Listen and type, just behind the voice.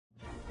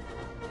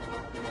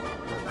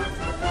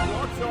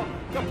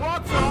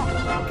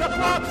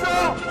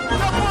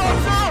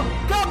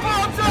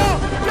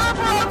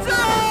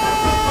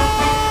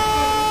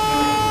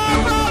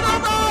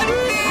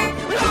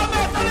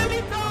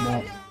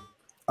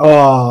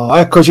Oh,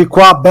 eccoci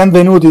qua,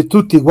 benvenuti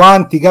tutti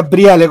quanti.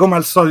 Gabriele, come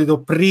al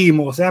solito,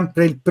 primo,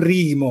 sempre il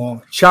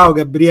primo. Ciao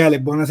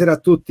Gabriele, buonasera a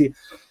tutti.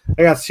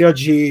 Ragazzi,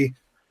 oggi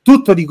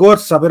tutto di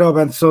corsa, però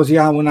penso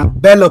sia una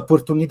bella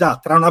opportunità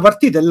tra una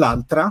partita e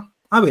l'altra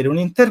avere un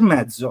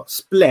intermezzo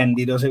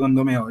splendido,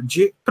 secondo me,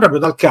 oggi, proprio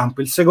dal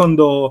campo, il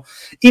secondo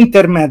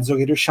intermezzo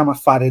che riusciamo a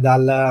fare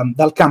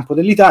dal campo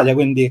dell'Italia,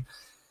 quindi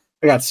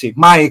ragazzi,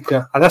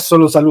 Mike, adesso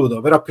lo saluto,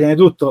 però prima di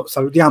tutto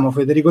salutiamo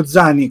Federico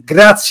ZANI,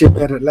 grazie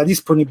per la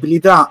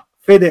disponibilità.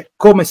 Fede,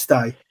 come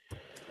stai?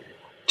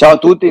 Ciao a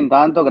tutti,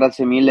 intanto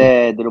grazie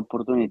mille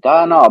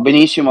dell'opportunità. No,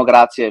 benissimo,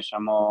 grazie,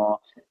 siamo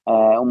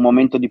un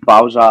momento di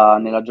pausa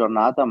nella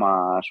giornata,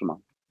 ma insomma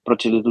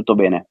procede tutto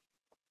bene.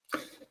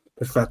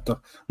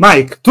 Perfetto.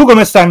 Mike, tu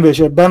come stai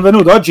invece?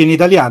 Benvenuto, oggi in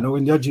italiano,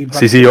 quindi oggi...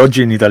 Sì,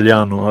 oggi in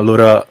italiano,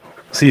 allora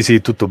sì,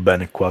 tutto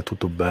bene qua,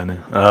 tutto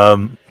bene.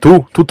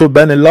 Tu, tutto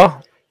bene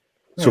là?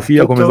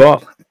 Sofia, tutto... come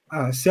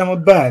va? Stiamo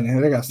bene,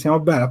 ragazzi,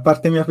 stiamo bene, a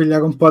parte mia figlia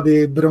con un po'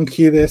 di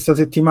bronchite questa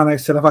settimana che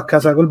se la fa a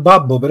casa col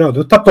babbo, però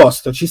tutto a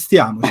posto, ci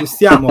stiamo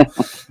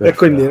e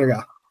quindi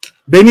raga,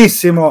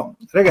 benissimo,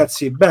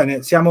 ragazzi,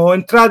 bene, siamo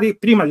entrati,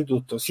 prima di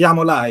tutto,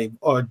 siamo live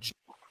oggi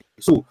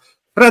su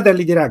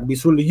Fratelli di Rugby,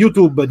 sul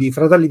YouTube di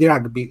Fratelli di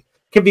Rugby,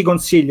 che vi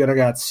consiglio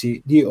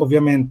ragazzi di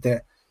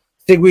ovviamente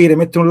seguire,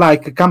 mettere un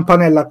like,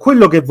 campanella,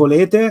 quello che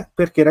volete,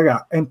 perché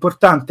raga, è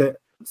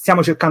importante,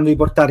 stiamo cercando di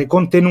portare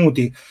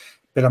contenuti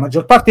per la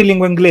maggior parte in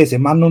lingua inglese,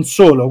 ma non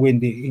solo,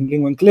 quindi in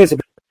lingua inglese,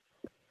 per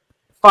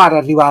far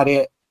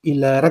arrivare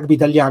il rugby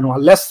italiano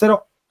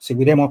all'estero.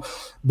 Seguiremo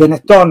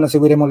Benetton,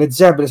 seguiremo le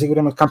zebre,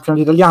 seguiremo il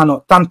campionato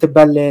italiano, tante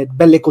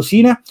belle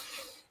cosine.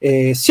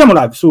 Siamo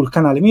live sul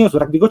canale mio, su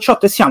Rugby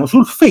Cocciotto, e siamo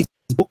sul Facebook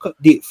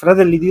di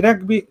Fratelli di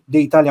Rugby, The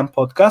Italian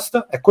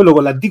Podcast, è quello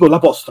con la D con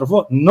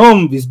l'apostrofo,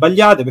 non vi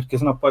sbagliate perché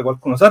sennò poi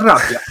qualcuno si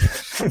arrabbia.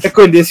 E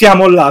quindi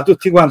siamo là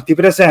tutti quanti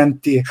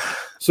presenti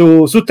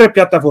su 3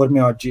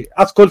 piattaforme oggi.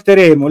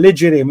 Ascolteremo,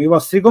 leggeremo i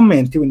vostri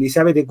commenti, quindi se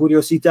avete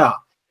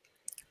curiosità,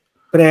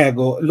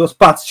 prego, lo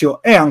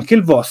spazio è anche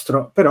il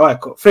vostro. Però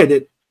ecco,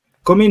 Fede,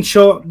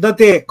 comincio da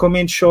te,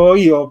 comincio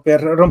io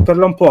per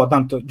romperla un po',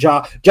 tanto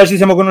già ci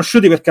siamo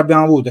conosciuti perché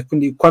abbiamo avuto, e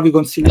quindi qua vi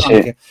consiglio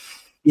anche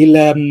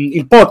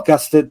il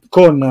podcast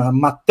con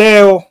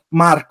Matteo,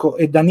 Marco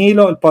e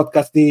Danilo, il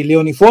podcast di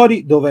Leoni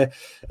Fuori, dove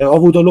ho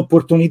avuto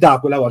l'opportunità,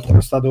 quella volta che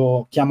sono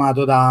stato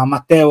chiamato da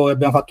Matteo e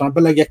abbiamo fatto una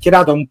bella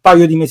chiacchierata un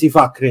paio di mesi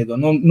fa, credo,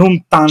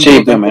 non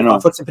tanto tempo fa,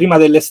 forse prima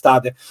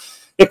dell'estate,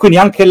 e quindi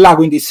anche là,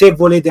 quindi se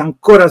volete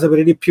ancora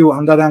sapere di più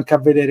andate anche a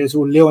vedere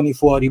su Leoni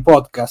Fuori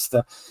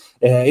podcast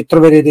e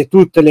troverete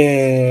tutte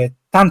le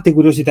tante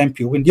curiosità in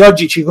più. Quindi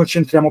oggi ci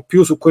concentriamo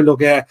più su quello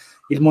che è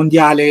il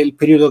mondiale, il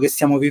periodo che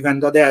stiamo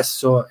vivendo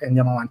adesso, e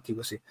andiamo avanti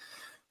così.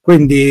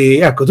 Quindi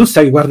ecco, tu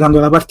stai guardando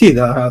la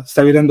partita,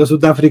 stai vedendo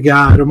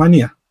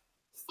Sudafrica-Romania,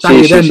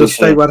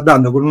 stai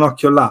guardando con un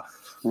occhio là.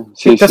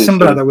 Che ti è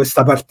sembrata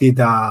questa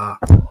partita?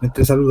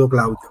 Mentre saluto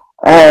Claudio.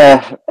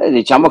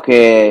 Diciamo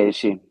che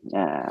sì,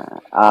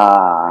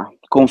 ha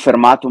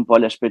confermato un po'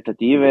 le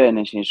aspettative,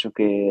 nel senso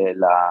che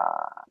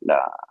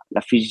la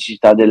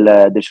fisicità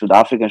del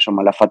Sudafrica,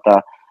 insomma, l'ha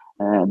fatta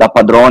da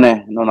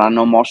padrone, non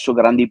hanno mosso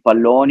grandi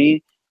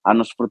palloni,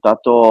 hanno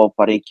sfruttato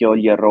parecchio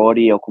gli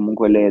errori o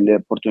comunque le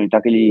opportunità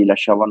che gli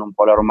lasciavano un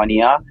po' la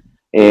Romania,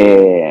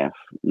 e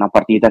una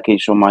partita che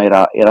insomma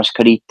era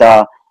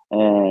scritta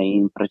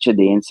in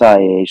precedenza,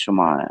 e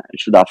insomma il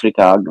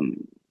Sudafrica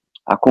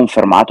ha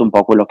confermato un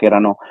po' quello che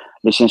erano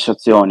le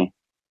sensazioni.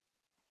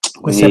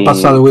 Questo è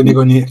passato quindi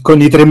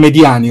con i 3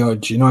 mediani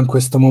oggi, no? In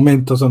questo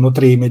momento sono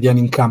 3 mediani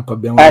in campo.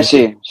 Abbiamo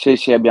sì,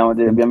 abbiamo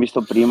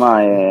visto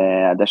prima,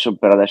 e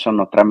per adesso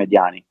hanno 3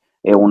 mediani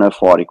e uno è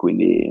fuori,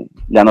 quindi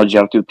li hanno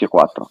girati tutti e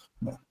 4.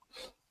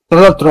 Tra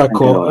l'altro,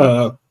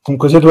 ecco,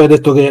 comunque se tu hai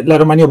detto che la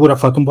Romania pure ha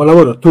fatto un buon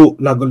lavoro, tu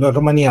la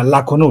Romania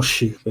la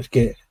conosci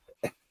perché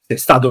sei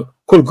stato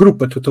col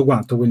gruppo e tutto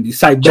quanto, quindi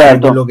sai bene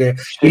quello che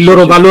il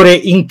loro valore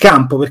in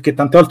campo, perché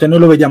tante volte noi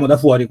lo vediamo da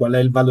fuori qual è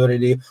il valore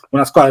di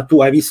una squadra. Tu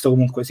hai visto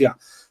comunque sia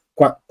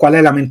qual è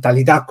la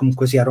mentalità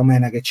comunque sia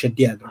romena che c'è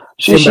dietro.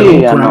 Sembra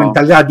comunque una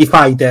mentalità di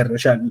fighter,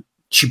 cioè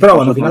ci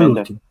provano fino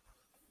all'ultimo.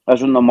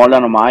 Adesso non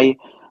mollano mai,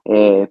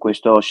 e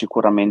questo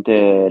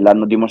sicuramente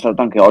l'hanno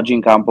dimostrato anche oggi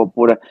in campo,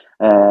 pur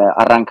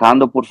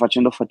arrancando, pur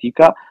facendo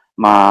fatica,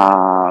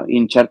 ma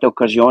in certe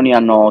occasioni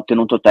hanno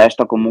tenuto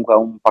testa comunque a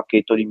un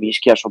pacchetto di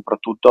mischia,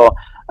 soprattutto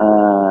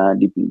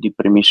di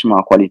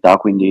primissima qualità,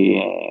 quindi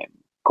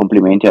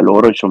complimenti a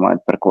loro. Insomma,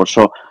 il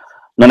percorso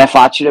non è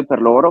facile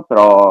per loro,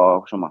 però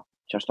insomma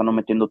ce la stanno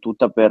mettendo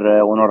tutta per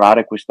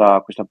onorare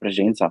questa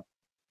presenza.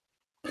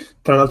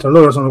 Tra l'altro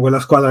loro sono quella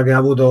squadra che ha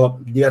avuto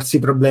diversi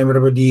problemi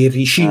proprio di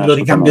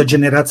ricambio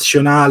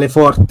generazionale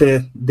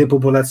forte,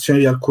 depopolazione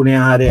di alcune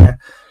aree.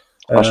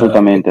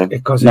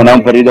 Assolutamente, non è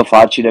un periodo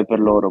facile per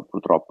loro,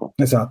 purtroppo.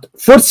 Esatto.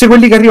 Forse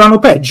quelli che arrivano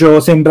peggio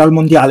sembra al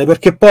mondiale,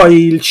 perché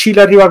poi il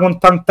Cile arriva con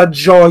tanta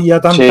gioia,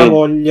 tanta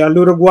voglia,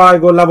 l'Uruguay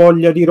con la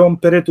voglia di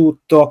rompere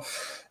tutto.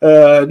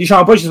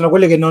 Diciamo, poi ci sono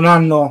quelle che non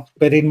hanno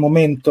per il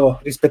momento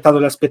rispettato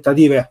le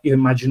aspettative. Io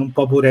immagino un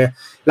po' pure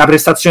la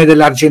prestazione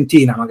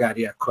dell'Argentina,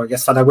 magari, ecco, che è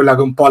stata quella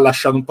che un po' ha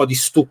lasciato un po' di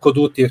stucco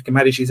tutti, perché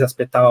magari ci si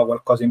aspettava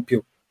qualcosa in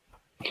più.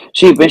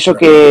 Sì, penso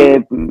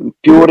che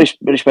più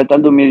rispetto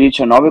al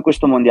 2019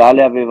 questo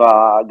mondiale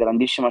aveva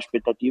grandissime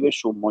aspettative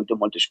su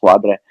molte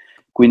squadre,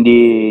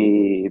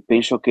 quindi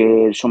penso che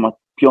insomma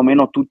più o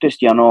meno tutte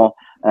stiano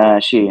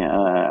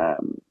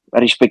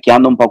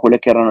rispecchiando un po' quelle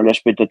che erano le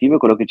aspettative,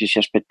 quello che ci si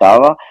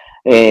aspettava,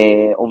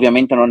 e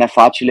ovviamente non è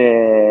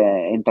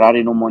facile entrare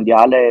in un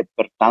mondiale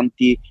per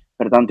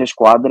tante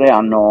squadre,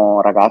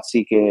 hanno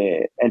ragazzi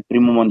che è il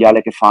primo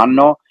mondiale che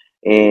fanno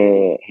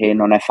e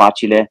non è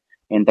facile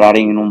entrare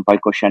in un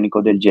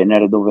palcoscenico del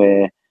genere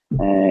dove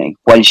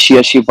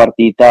qualsiasi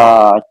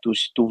partita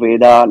tu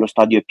veda lo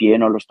stadio è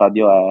pieno, lo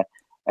stadio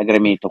è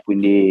gremito,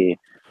 quindi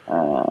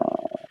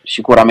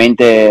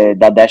sicuramente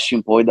da adesso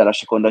in poi, dalla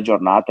seconda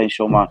giornata,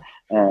 insomma,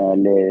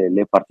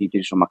 le partite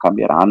insomma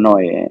cambieranno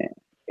e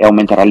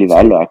aumenterà il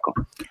livello, ecco.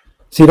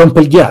 Si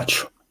rompe il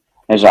ghiaccio.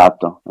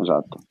 Esatto.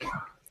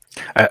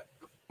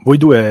 Voi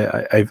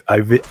due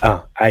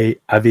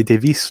avete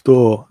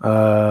visto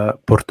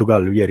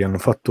Portogallo ieri? Hanno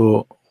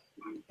fatto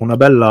una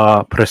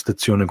bella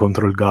prestazione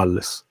contro il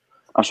Galles.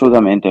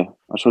 Assolutamente.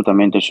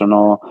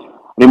 Sono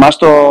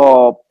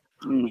rimasto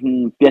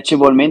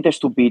piacevolmente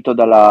stupito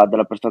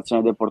dalla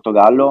prestazione del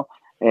Portogallo.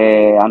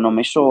 Hanno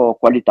messo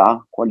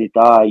qualità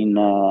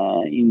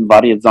in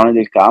varie zone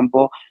del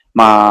campo,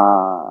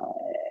 ma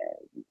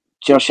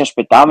ce lo si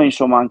aspettava,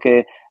 insomma,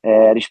 anche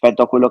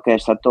rispetto a quello che è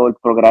stato il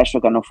progresso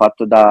che hanno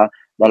fatto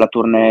dalla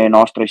tournée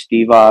nostra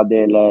estiva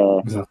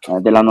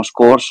dell'anno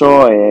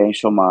scorso, e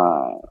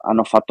insomma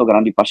hanno fatto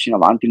grandi passi in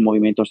avanti, il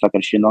movimento sta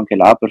crescendo anche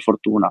là, per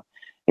fortuna,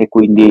 e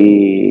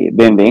quindi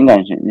ben venga,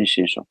 nel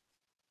senso.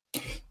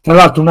 Tra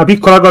l'altro, una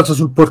piccola cosa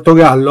sul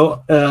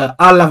Portogallo,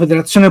 alla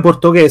federazione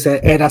portoghese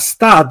era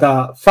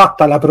stata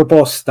fatta la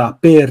proposta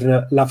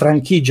per la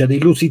franchigia dei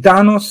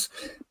Lusitanos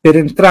per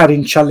entrare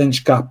in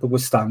Challenge Cup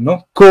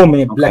quest'anno,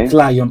 come Black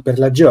Lion per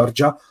la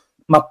Georgia,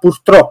 ma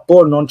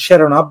purtroppo non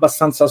c'erano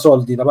abbastanza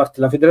soldi da parte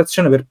della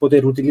federazione per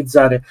poter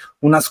utilizzare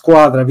una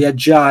squadra,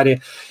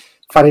 viaggiare,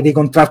 fare dei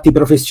contratti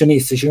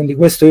professionistici, quindi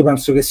questo io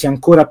penso che sia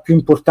ancora più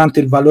importante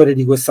il valore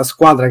di questa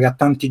squadra, che ha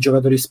tanti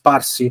giocatori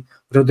sparsi,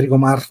 Rodrigo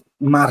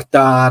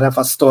Marta,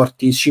 Rafa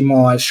Storti,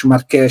 Shimoes,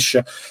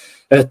 Marques,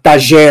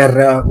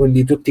 Tajer,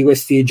 quindi tutti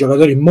questi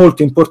giocatori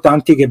molto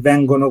importanti che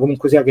vengono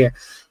comunque sia che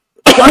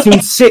quasi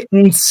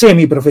un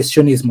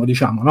semiprofessionismo,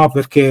 diciamo, no?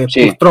 Perché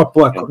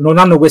purtroppo non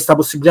hanno questa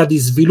possibilità di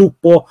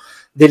sviluppo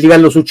del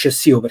livello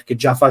successivo, perché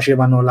già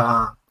facevano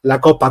la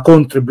coppa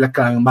contro il Black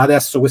Lion, ma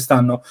adesso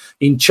quest'anno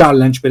in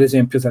Challenge, per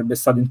esempio, sarebbe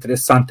stato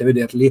interessante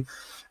vederli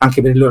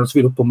anche per il loro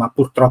sviluppo, ma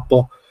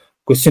purtroppo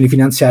questioni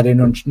finanziarie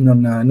non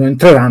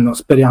entreranno.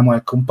 Speriamo,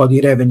 ecco, un po' di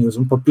revenues,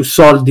 un po' più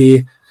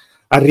soldi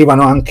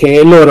arrivano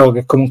anche loro,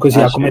 che comunque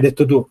sia, come hai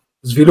detto tu,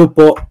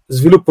 sviluppo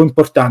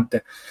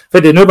importante.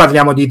 Fede, noi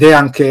parliamo di te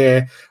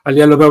anche a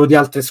livello proprio di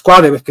altre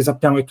squadre, perché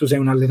sappiamo che tu sei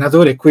un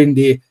allenatore, e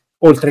quindi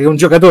oltre che un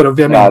giocatore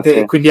ovviamente,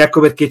 e quindi ecco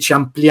perché ci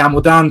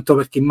ampliamo tanto,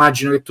 perché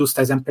immagino che tu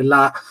stai sempre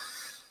là,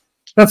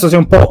 penso sia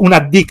un po' un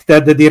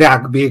addicted di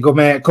rugby,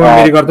 come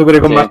mi ricordo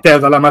pure con Matteo,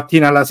 dalla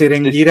mattina alla sera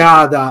in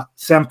ghirata,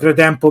 sempre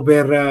tempo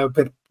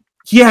per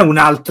chi è un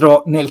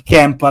altro nel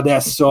camp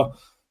adesso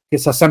che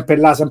sta sempre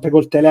là, sempre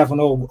col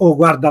telefono, o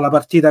guarda la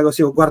partita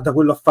così, o guarda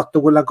quello, ha fatto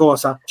quella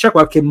cosa. C'è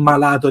qualche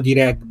malato di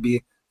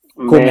rugby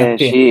come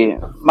te? Sì,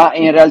 ma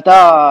in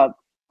realtà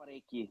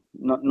parecchi,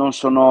 non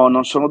sono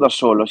da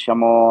solo,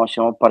 siamo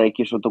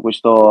parecchi sotto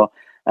questo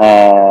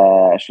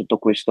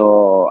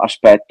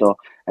aspetto.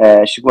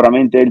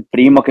 Sicuramente il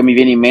primo che mi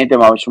viene in mente,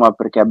 ma insomma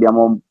perché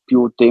abbiamo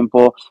più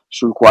tempo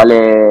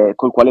col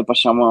quale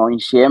passiamo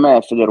insieme,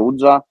 è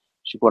Federico,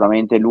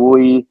 sicuramente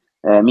lui.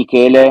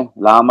 Michele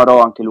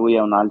Lamaro, anche lui è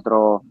un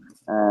altro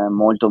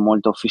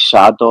molto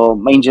fissato,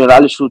 ma in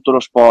generale su tutto lo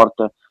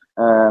sport.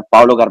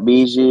 Paolo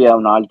Garbisi è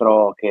un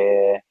altro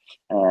che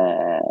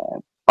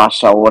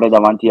passa ore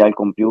davanti al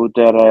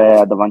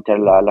computer, davanti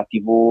alla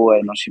TV,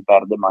 e non si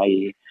perde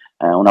mai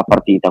una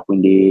partita,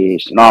 quindi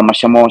no, ma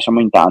siamo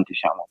in tanti,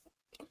 siamo.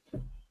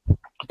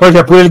 Poi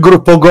c'è pure il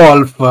gruppo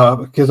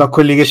golf, che sono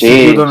quelli che si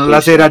chiudono la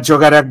sera a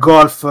giocare a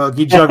golf,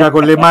 chi gioca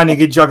con le mani,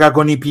 chi gioca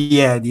con i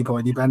piedi,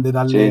 poi dipende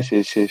dalle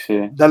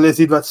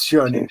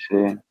situazioni.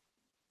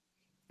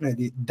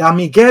 Vedi, da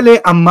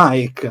Michele a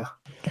Mike,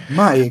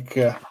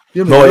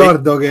 io mi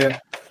ricordo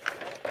che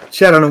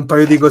c'erano un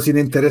paio di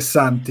cosine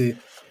interessanti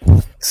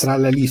tra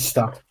la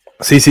lista.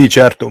 Sì,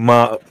 certo,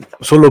 ma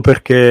solo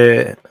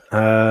perché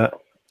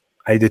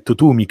hai detto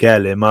tu,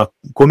 Michele, ma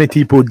come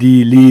tipo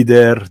di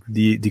leader,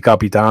 di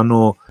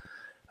capitano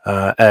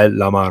è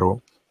Lamaro?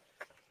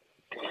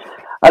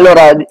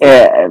 Allora,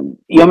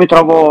 io mi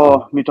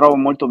trovo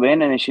molto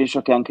bene, nel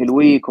senso che anche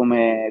lui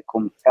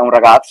è un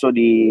ragazzo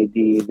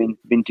di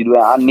 22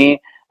 anni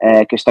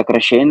che sta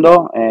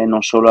crescendo,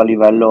 non solo a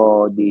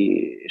livello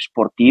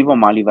sportivo,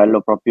 ma a livello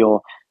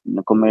proprio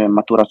come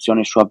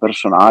maturazione sua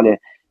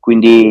personale.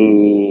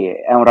 Quindi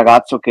è un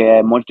ragazzo che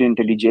è molto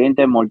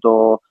intelligente,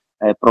 molto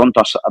pronto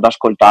ad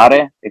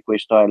ascoltare, e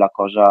questa è la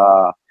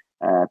cosa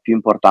più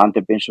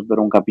importante, penso, per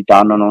un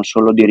capitano: non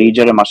solo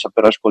dirigere, ma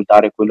saper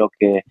ascoltare quello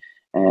che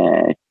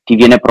ti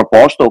viene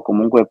proposto, o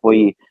comunque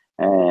puoi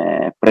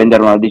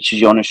prendere una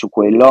decisione su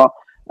quello.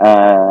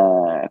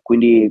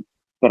 Quindi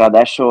per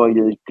adesso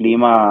il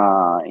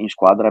clima in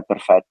squadra è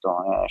perfetto,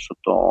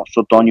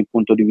 sotto ogni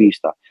punto di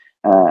vista.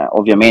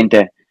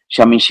 Ovviamente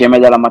siamo insieme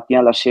dalla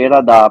mattina alla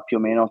sera da più o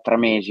meno 3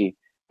 mesi,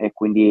 e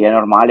quindi è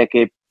normale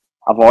che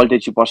a volte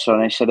ci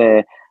possano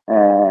essere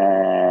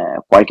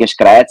qualche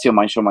screzio,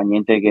 ma insomma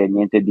niente che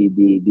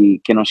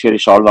non si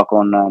risolva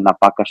con una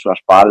pacca sulla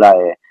spalla,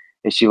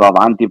 e si va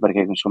avanti,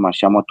 perché insomma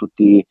siamo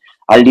tutti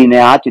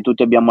allineati,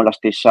 tutti abbiamo lo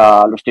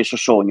stesso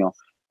sogno.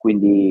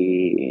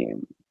 Quindi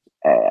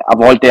a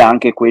volte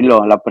anche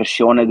quello, la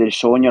pressione del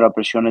sogno, la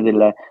pressione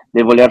del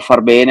voler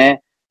far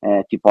bene,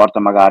 ti porta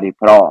magari,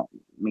 però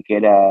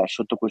Michele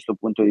sotto questo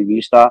punto di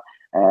vista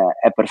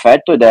è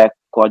perfetto, ed è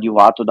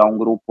coadiuvato da un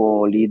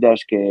gruppo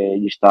leaders che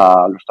lo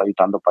sta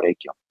aiutando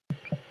parecchio.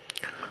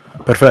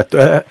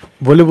 Perfetto.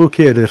 Volevo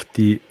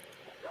chiederti,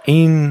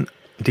 in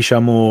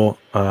diciamo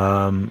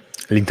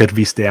le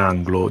interviste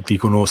anglo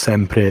dicono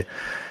sempre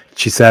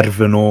ci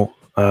servono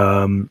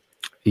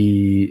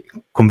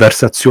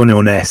conversazioni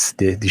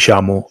oneste,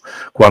 diciamo,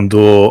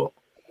 quando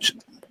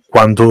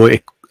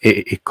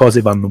e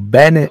cose vanno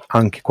bene,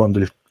 anche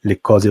quando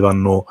le cose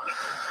vanno,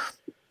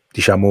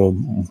 diciamo,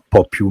 un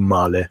po' più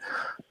male.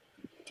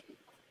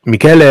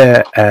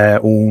 Michele è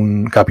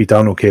un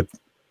capitano che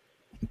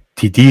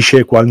ti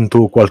dice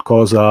quanto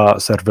qualcosa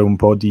serve un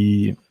po'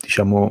 di,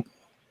 diciamo,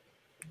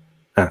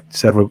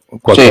 serve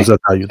qualcosa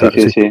da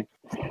aiutare. Sì.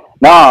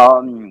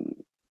 No,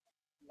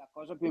 la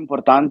cosa più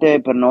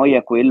importante per noi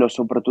è quello,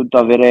 soprattutto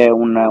avere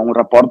un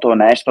rapporto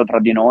onesto tra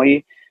di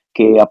noi,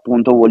 che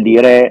appunto vuol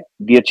dire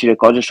dirci le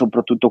cose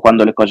soprattutto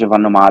quando le cose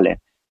vanno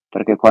male,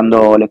 perché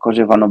quando le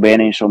cose vanno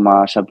bene,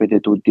 insomma, sapete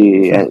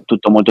tutti, è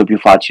tutto molto più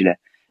facile.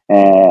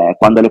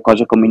 Quando le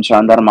cose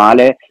cominciano ad andare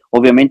male,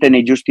 ovviamente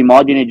nei giusti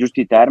modi, nei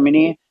giusti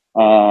termini,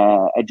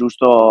 è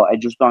giusto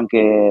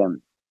anche,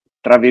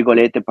 tra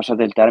virgolette,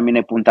 passate il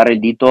termine, puntare il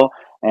dito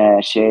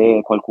se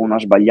qualcuno ha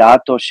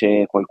sbagliato,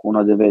 se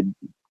qualcuno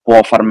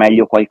può far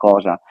meglio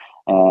qualcosa.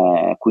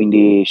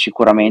 Quindi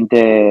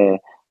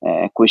sicuramente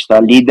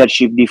questa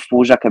leadership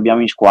diffusa che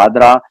abbiamo in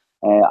squadra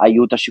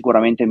aiuta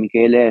sicuramente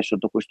Michele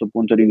sotto questo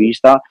punto di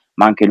vista,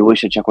 ma anche lui,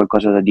 se c'è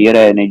qualcosa da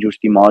dire nei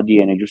giusti modi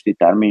e nei giusti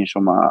termini,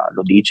 insomma,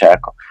 lo dice,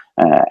 ecco.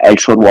 È il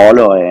suo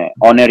ruolo, e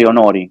oneri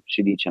onori,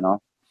 si dice,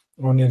 no?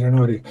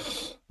 Onori.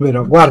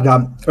 Vero,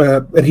 guarda,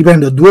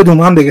 riprendo 2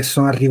 domande che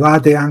sono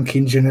arrivate anche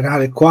in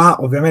generale qua.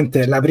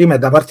 Ovviamente la prima è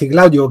da parte di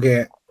Claudio,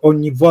 che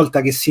ogni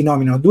volta che si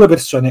nominano 2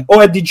 persone,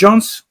 o Eddie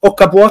Jones o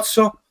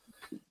Capozzo,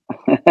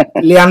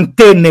 le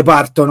antenne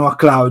partono a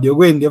Claudio.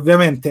 Quindi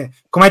ovviamente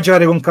com'è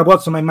giocare con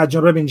Capozzo, ma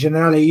immagino proprio in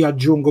generale. Io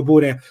aggiungo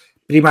pure,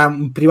 prima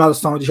in privato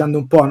stavamo dicendo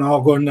un po',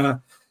 no,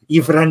 con i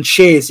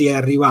francesi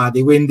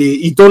arrivati,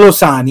 quindi i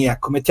tolosani,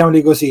 ecco,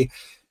 mettiamoli così.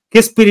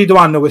 Che spirito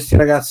hanno questi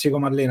ragazzi,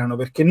 come allenano?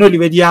 Perché noi li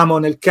vediamo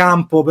nel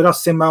campo, però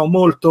sembrano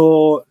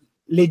molto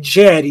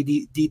leggeri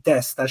di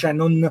testa, cioè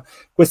non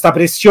questa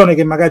pressione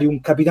che magari un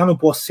capitano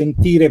può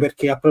sentire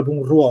perché ha proprio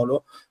un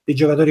ruolo. Dei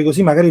giocatori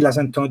così magari la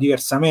sentono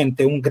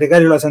diversamente, un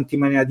gregario la sente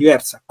in maniera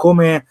diversa,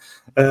 come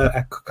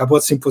ecco,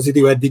 Capozzi in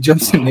positivo e Eddie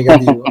Jones in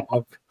negativo.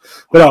 Ovvio.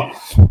 Però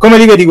come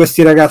li vedi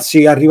questi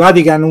ragazzi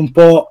arrivati, che hanno un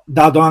po'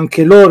 dato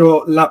anche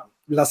loro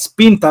la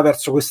spinta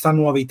verso questa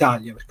nuova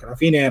Italia, perché alla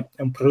fine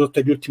è un prodotto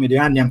degli ultimi 2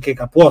 anni anche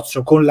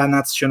Capozzo con la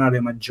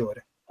nazionale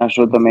maggiore?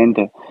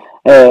 Assolutamente.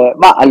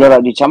 Ma allora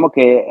diciamo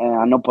che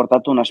hanno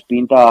portato una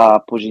spinta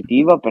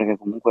positiva, perché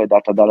comunque è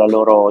data dalla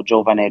loro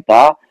giovane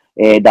età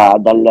e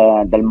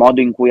dal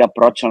modo in cui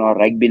approcciano il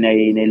rugby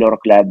nei loro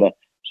club.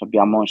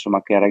 Sappiamo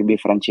insomma che il rugby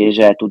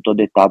francese è tutto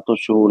dettato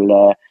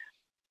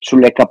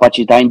sulle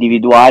capacità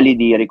individuali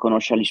di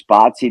riconoscere gli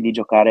spazi, di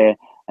giocare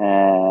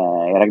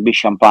il rugby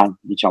champagne,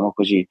 diciamo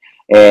così.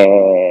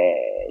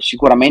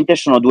 Sicuramente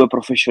sono 2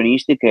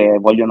 professionisti che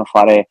vogliono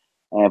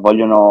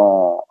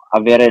vogliono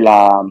avere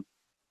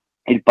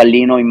il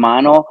pallino in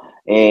mano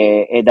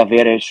ed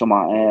avere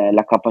insomma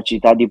la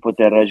capacità di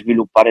poter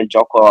sviluppare il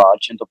gioco al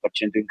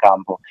 100% in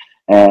campo.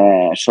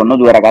 Sono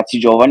 2 ragazzi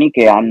giovani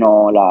che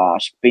hanno la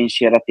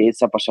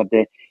spensieratezza,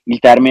 passate il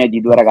termine,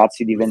 di 2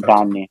 ragazzi di 20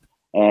 anni,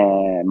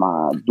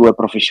 ma 2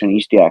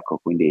 professionisti, ecco,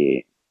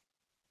 quindi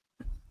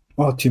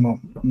Ottimo,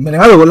 me ne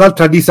vado con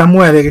l'altra di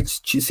Samuele, che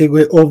ci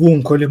segue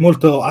ovunque, è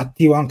molto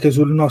attivo anche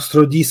sul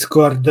nostro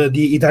Discord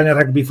di Italian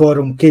Rugby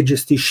Forum, che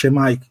gestisce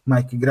Mike.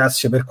 Mike,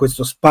 grazie per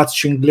questo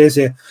spazio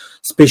inglese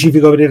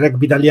specifico per il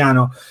rugby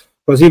italiano.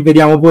 così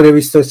vediamo pure,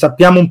 visto che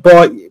sappiamo un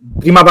po',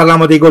 prima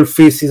parlavamo dei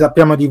golfisti,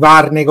 sappiamo di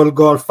Varney col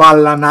golf,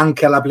 Allan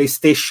anche alla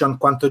PlayStation,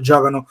 quanto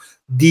giocano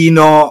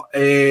Dino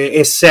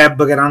e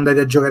Seb, che erano andati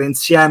a giocare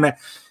insieme,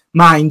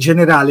 ma in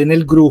generale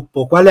nel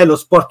gruppo qual è lo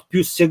sport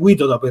più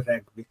seguito dopo il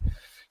rugby?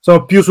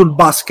 Sono più sul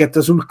basket,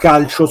 sul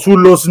calcio,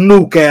 sullo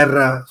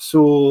snooker,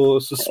 su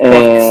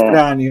sport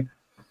strani?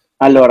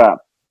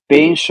 Allora,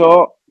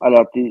 penso,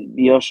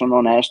 io sono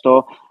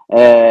onesto,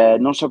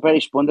 non saprei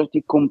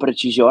risponderti con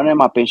precisione,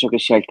 ma penso che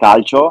sia il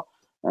calcio,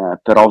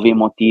 per ovvi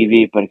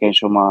motivi, perché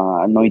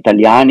insomma noi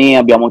italiani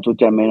abbiamo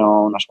tutti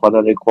almeno una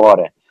squadra del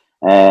cuore,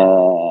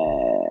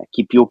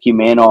 chi più chi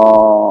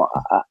meno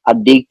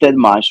addicted,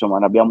 ma insomma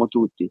ne abbiamo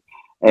tutti.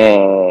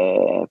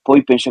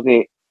 Poi penso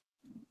che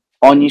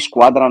ogni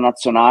squadra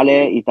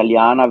nazionale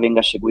italiana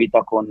venga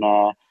seguita con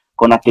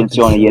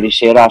attenzione. Ieri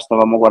sera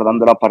stavamo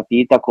guardando la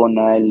partita con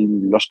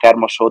lo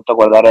schermo sotto a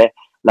guardare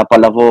la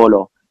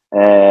pallavolo,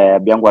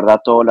 abbiamo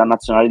guardato la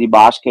nazionale di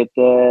basket,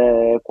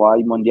 qua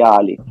i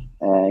mondiali,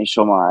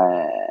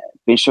 insomma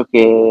penso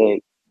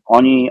che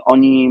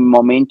ogni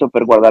momento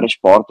per guardare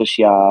sport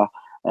sia,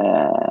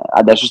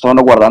 adesso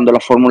stavano guardando la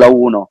Formula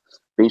 1,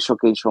 penso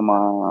che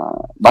insomma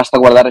basta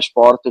guardare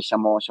sport e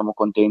siamo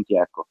contenti,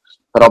 ecco.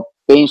 Però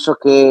penso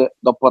che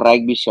dopo il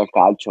rugby sia il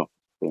calcio,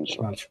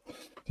 penso.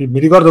 Sì, mi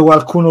ricordo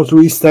qualcuno su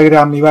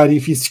Instagram, i vari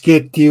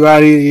fischietti, i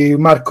vari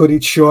Marco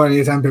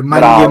Riccioni, sempre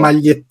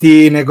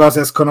magliettine, cose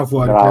escono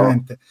fuori,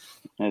 ovviamente.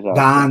 Esatto.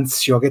 Da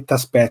Anzio, che ti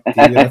aspetti?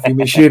 Da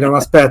Fiumicino mi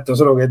aspetto,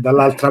 solo che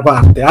dall'altra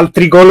parte,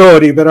 altri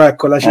colori, però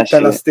ecco, la città è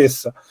la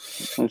stessa.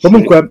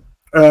 Comunque,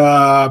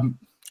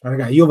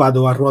 ragazzi, io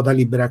vado a ruota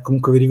libera,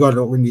 comunque vi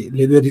ricordo, quindi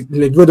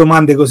le due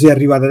domande così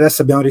arrivate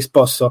adesso abbiamo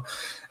risposto.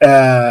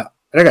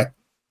 Ragazzi,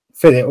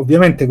 Fede,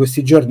 ovviamente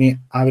questi giorni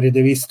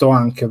avrete visto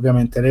anche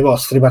ovviamente le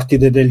vostre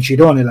partite del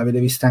girone, l'avete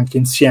vista anche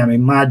insieme,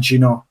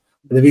 immagino,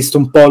 avete visto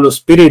un po' lo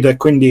spirito, e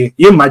quindi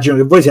io immagino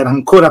che voi siate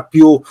ancora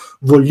più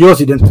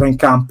vogliosi di entrare in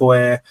campo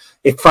e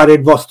fare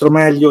il vostro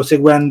meglio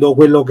seguendo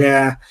quello che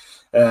è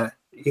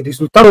il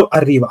risultato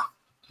arriva,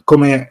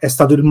 come è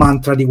stato il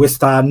mantra di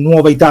questa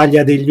nuova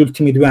Italia degli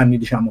ultimi 2 anni,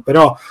 diciamo,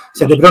 però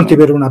siete pronti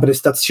per una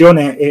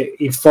prestazione e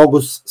il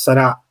focus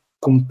sarà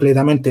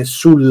completamente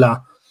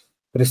sulla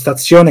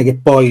prestazione, che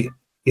poi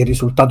il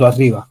risultato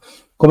arriva.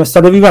 Come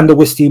state vivendo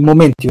questi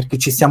momenti? Perché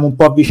ci stiamo un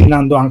po'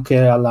 avvicinando anche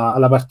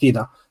alla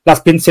partita. La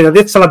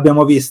spensieratezza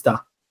l'abbiamo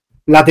vista,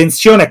 la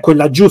tensione è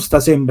quella giusta,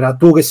 sembra,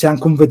 tu che sei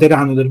anche un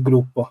veterano del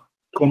gruppo.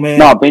 Come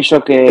penso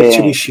che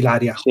percepisci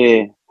l'aria?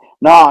 Sì.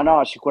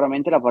 No,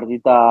 sicuramente la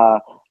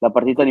partita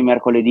di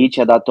mercoledì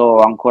ci ha dato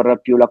ancora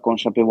più la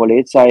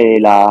consapevolezza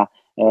e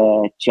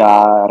ci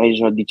ha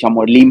reso,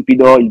 diciamo,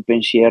 limpido il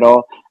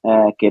pensiero,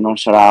 che non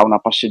sarà una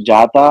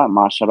passeggiata,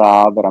 ma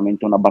sarà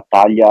veramente una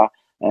battaglia,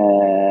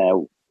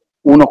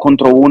 uno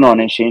contro uno,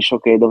 nel senso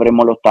che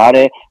dovremo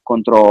lottare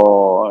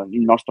contro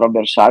il nostro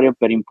avversario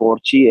per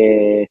imporci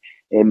e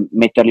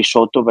metterli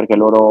sotto, perché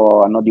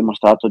loro hanno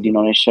dimostrato di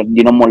non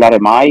mollare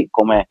mai,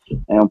 come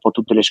un po'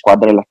 tutte le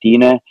squadre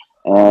latine,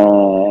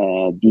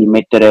 di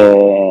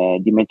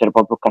mettere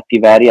proprio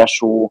cattiveria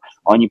su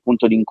ogni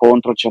punto di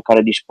incontro,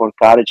 cercare di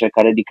sporcare,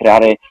 cercare di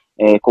creare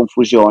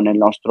confusione. Il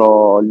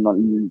nostro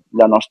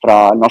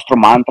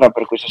mantra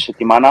per questa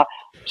settimana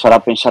sarà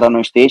pensare a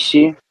noi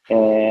stessi,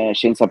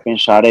 senza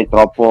pensare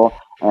troppo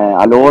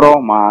a loro,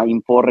 ma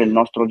imporre il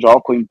nostro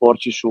gioco,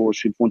 imporci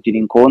sui punti di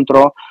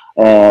incontro,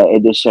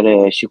 ed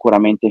essere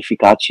sicuramente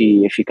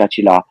efficaci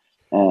là.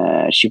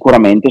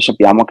 Sicuramente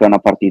sappiamo che è una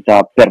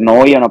partita, per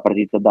noi è una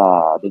partita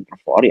da dentro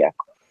fuori,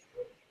 ecco.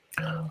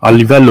 A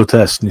livello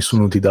test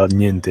nessuno ti dà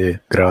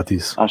niente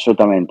gratis.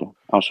 Assolutamente.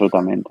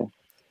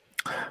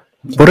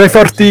 Vorrei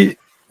farti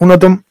una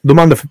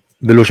domanda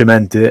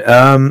velocemente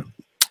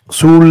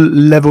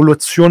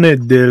sull'evoluzione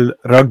del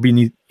rugby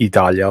in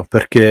Italia,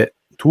 perché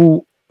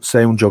tu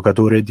sei un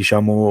giocatore,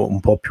 diciamo, un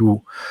po' più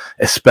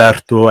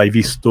esperto, hai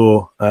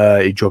visto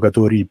i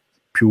giocatori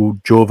più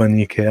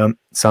giovani che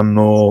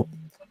hanno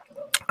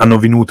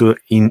venuto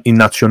in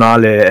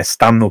nazionale e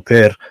stanno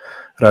per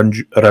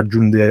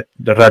raggiungere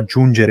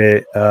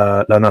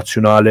la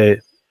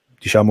nazionale,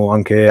 diciamo,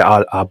 anche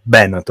a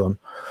Benetton.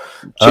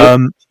 Sì.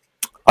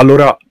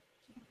 Allora,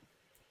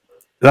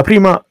 la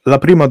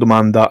prima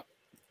domanda: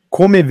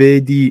 come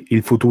vedi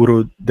il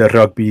futuro del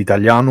rugby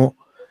italiano?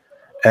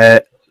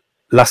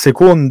 La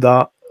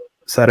seconda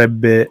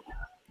sarebbe: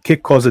 che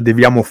cosa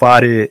dobbiamo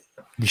fare,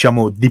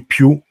 diciamo, di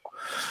più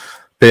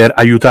per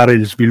aiutare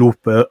il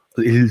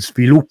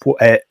sviluppo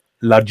e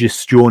la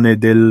gestione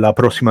della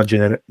prossima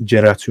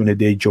generazione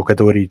dei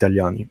giocatori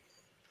italiani?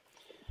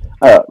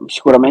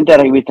 Sicuramente il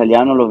rugby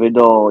italiano lo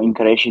vedo in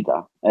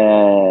crescita,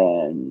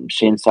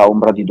 senza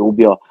ombra di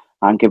dubbio,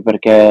 anche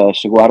perché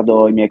se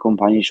guardo i miei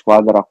compagni di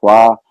squadra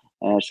qua,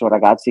 sono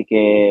ragazzi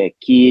che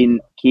chi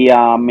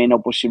ha meno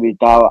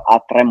possibilità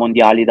ha 3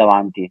 mondiali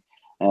davanti,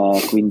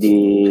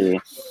 quindi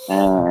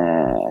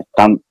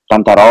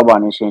tanta roba,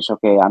 nel senso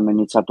che hanno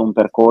iniziato un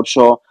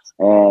percorso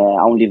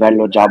a un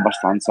livello già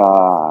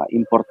abbastanza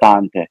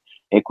importante,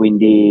 e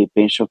quindi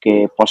penso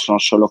che possono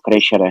solo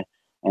crescere,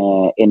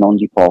 e non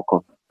di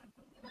poco.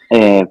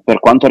 Per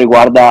quanto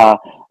riguarda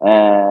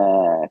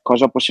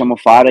cosa possiamo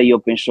fare, io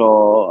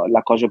penso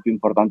la cosa più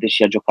importante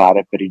sia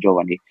giocare per i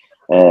giovani.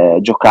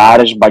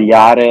 Giocare,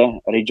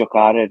 sbagliare,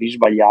 rigiocare,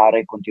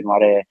 risbagliare,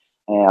 continuare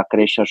a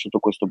crescere sotto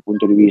questo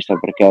punto di vista,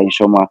 perché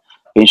insomma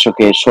penso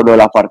che solo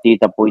la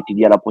partita poi ti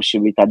dia la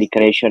possibilità di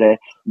crescere,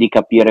 di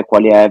capire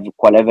qual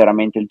è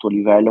veramente il tuo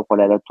livello, qual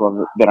è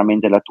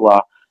veramente la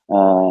tua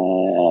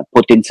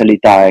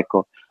potenzialità,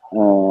 ecco.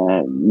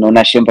 Non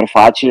è sempre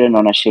facile,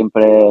 non è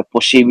sempre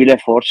possibile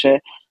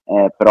forse,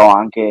 però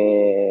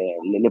anche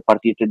le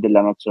partite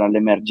della nazionale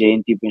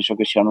emergenti penso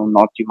che siano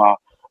un'ottima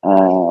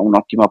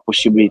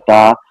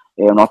possibilità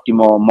e un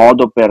ottimo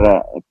modo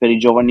per i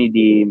giovani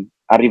di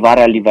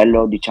arrivare a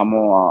livello,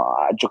 diciamo,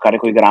 a giocare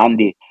coi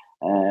grandi,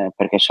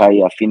 perché sai,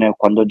 alla fine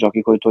quando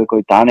giochi con i tuoi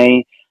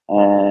coetanei,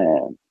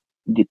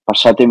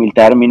 passatemi il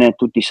termine,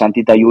 tutti i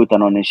santi ti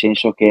aiutano, nel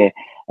senso che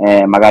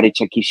magari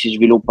c'è chi si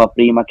sviluppa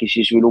prima, chi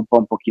si sviluppa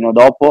un pochino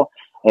dopo,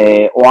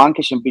 o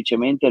anche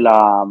semplicemente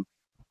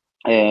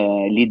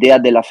l'idea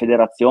della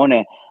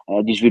federazione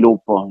di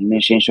sviluppo,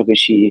 nel senso che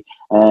si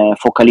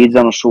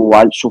focalizzano su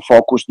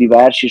focus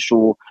diversi,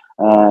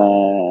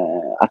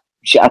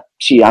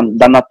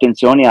 danno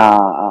attenzione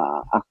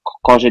a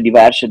cose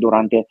diverse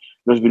durante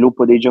lo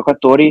sviluppo dei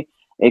giocatori,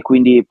 e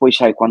quindi poi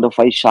sai, quando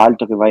fai il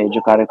salto che vai a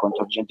giocare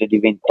contro gente di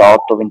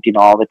 28,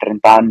 29,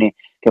 30 anni,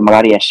 che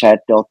magari è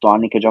 7-8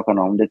 anni che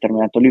giocano a un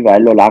determinato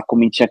livello, là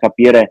cominci a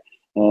capire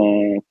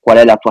qual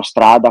è la tua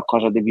strada,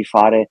 cosa devi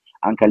fare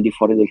anche al di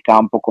fuori del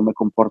campo, come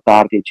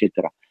comportarti,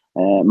 eccetera.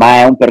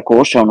 Ma è un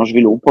percorso, è uno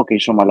sviluppo che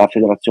insomma la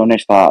federazione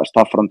sta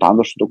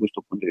affrontando sotto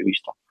questo punto di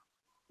vista.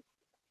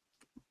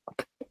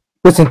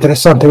 Questo è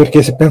interessante,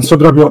 perché se penso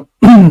proprio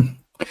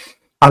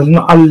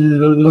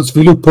allo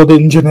sviluppo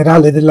in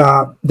generale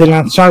della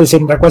nazionale,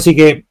 sembra quasi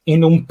che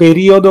in un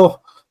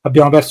periodo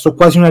abbiamo perso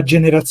quasi una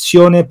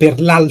generazione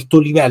per l'alto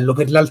livello,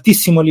 per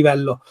l'altissimo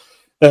livello.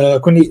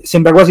 Quindi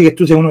sembra quasi che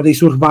tu sei uno dei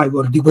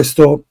survivor di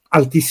questo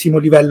altissimo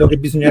livello, che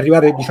bisogna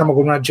arrivare, diciamo,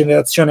 con una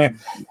generazione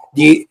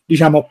di,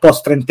 diciamo,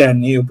 post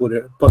trentenni, io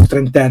pure post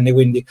trentenne,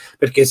 quindi,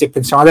 perché se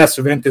pensiamo adesso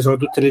ovviamente sono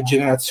tutte le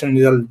generazioni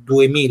dal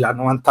 2000,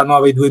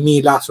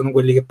 99-2000, sono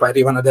quelli che poi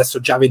arrivano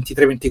adesso già a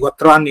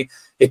 23-24 anni,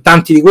 e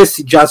tanti di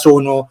questi già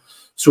sono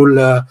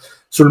sul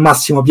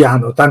massimo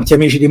piano. Tanti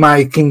amici di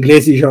Mike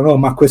inglesi dicono: no,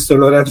 ma questo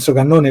Lorenzo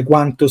Cannone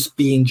quanto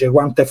spinge,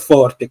 quanto è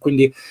forte.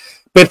 Quindi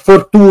per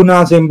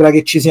fortuna sembra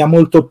che ci sia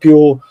molto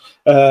più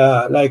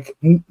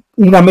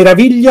una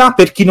meraviglia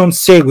per chi non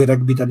segue il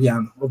rugby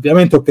italiano,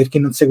 ovviamente, o per chi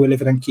non segue le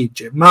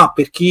franchigie, ma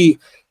per chi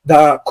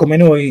come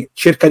noi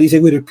cerca di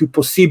seguire il più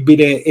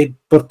possibile e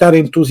portare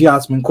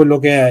entusiasmo in quello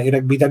che è il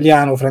rugby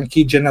italiano,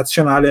 franchigie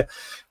nazionale,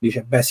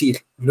 dice: beh sì,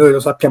 noi lo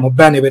sappiamo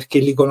bene perché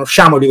li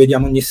conosciamo, li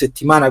vediamo ogni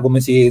settimana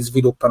come si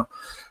sviluppano.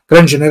 Però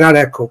in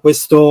generale, ecco,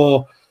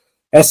 questo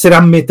essere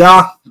a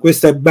metà,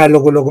 questo è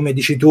bello, quello come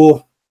dici tu,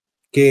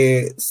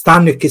 che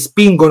stanno e che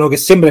spingono, che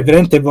sembra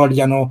veramente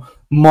vogliano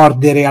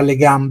mordere alle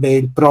gambe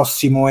il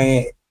prossimo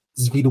e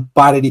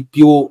sviluppare di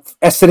più,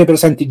 essere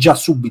presenti già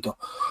subito,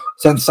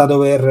 senza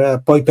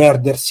dover poi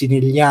perdersi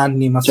negli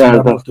anni, ma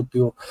sembra molto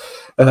più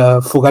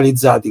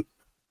focalizzati.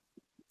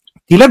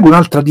 Ti leggo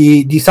un'altra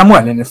di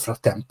Samuele nel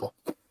frattempo.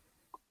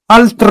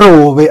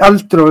 Altrove,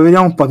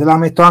 vediamo un po', te la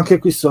metto anche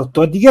qui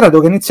sotto. Ha dichiarato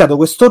che ha iniziato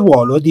questo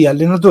ruolo di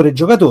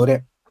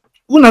allenatore-giocatore.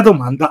 Una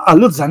domanda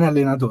allo ZANI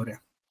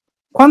allenatore: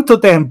 quanto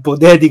tempo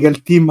dedica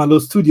il team allo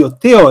studio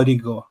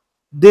teorico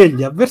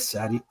degli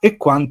avversari e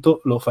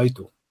quanto lo fai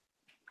tu?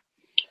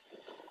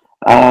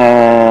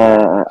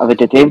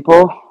 Avete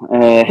tempo?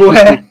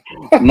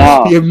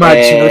 No, io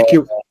immagino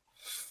che...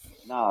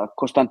 no,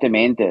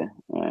 costantemente,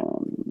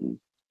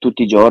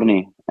 tutti i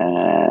giorni,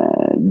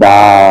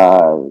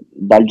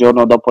 dal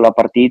giorno dopo la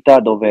partita,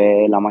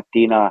 dove la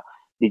mattina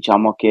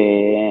diciamo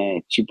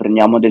che ci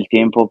prendiamo del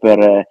tempo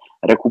per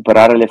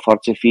recuperare le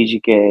forze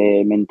fisiche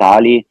e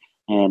mentali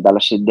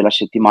della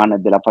settimana e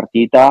della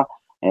partita,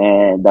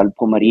 dal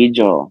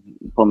pomeriggio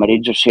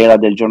sera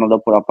del giorno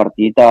dopo la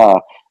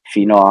partita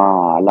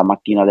fino alla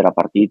mattina della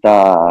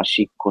partita,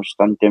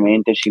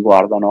 costantemente si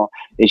guardano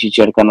e si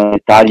cercano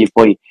dettagli,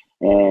 poi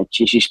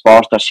ci si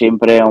sposta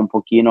sempre un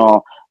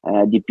pochino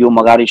di più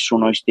magari su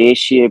noi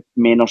stessi e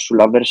meno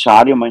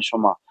sull'avversario, ma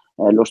insomma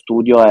lo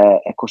studio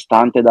è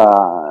costante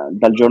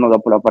dal giorno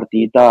dopo la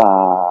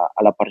partita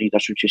alla partita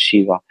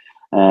successiva,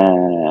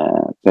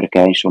 perché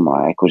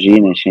insomma è così,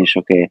 nel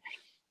senso che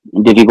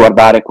devi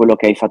guardare quello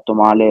che hai fatto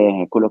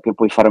male, quello che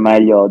puoi fare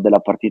meglio della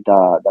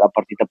partita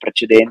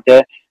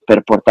precedente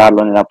per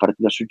portarlo nella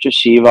partita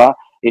successiva,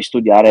 e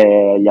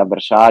studiare gli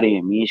avversari,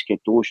 mischie,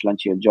 touch,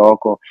 lanci del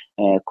gioco,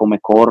 come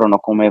corrono,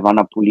 come vanno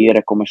a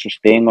pulire, come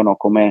sostengono,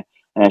 come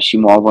si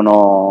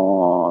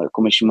muovono,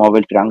 come si muove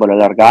il triangolo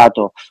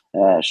allargato.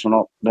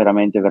 Sono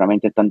veramente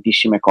veramente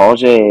tantissime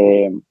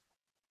cose,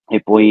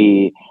 e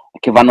poi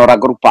che vanno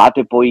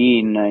raggruppate poi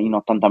in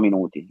 80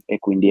 minuti, e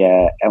quindi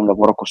è un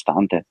lavoro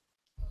costante.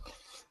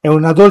 È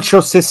una dolce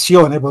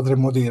ossessione,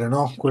 potremmo dire,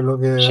 no? Quello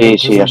che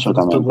sì,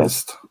 assolutamente, tutto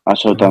questo.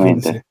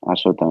 assolutamente.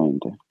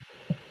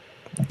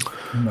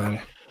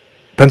 Bene.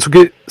 penso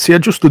che sia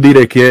giusto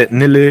dire che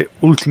nelle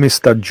ultime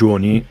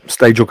stagioni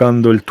stai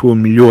giocando il tuo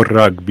miglior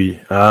rugby.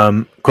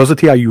 Cosa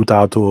ti ha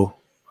aiutato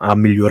a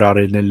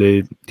migliorare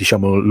nelle,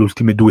 diciamo, le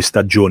ultime 2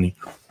 stagioni?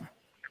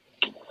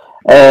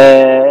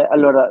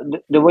 Allora,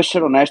 devo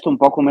essere onesto, un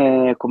po'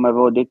 come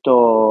avevo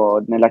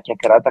detto nella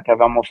chiacchierata che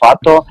avevamo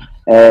fatto,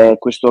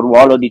 questo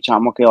ruolo,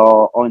 diciamo, che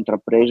ho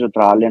intrapreso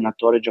tra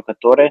allenatore e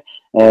giocatore,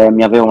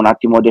 mi aveva un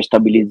attimo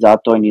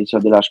destabilizzato all'inizio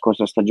della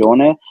scorsa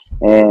stagione,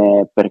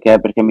 perché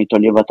mi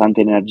toglieva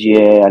tante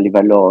energie a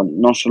livello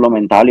non solo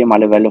mentale, ma a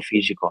livello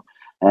fisico.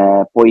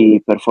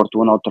 Poi per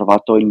fortuna ho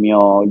trovato il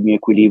mio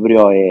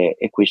equilibrio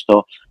e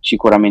questo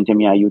sicuramente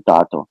mi ha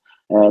aiutato.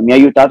 Mi ha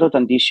aiutato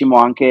tantissimo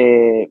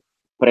anche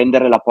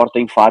prendere la porta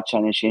in faccia,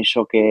 nel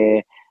senso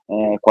che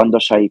quando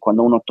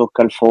uno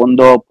tocca il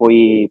fondo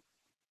poi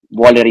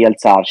vuole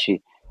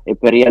rialzarsi, e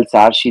per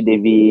rialzarsi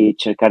devi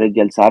cercare di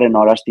alzare,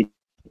 no,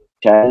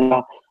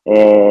 l'asticella,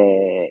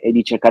 e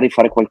di cercare di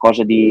fare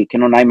qualcosa che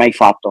non hai mai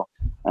fatto.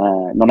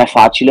 Non è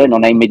facile,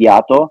 non è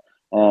immediato,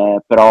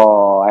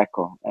 però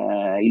ecco,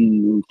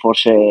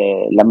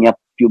 forse la mia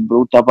più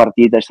brutta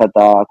partita è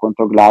stata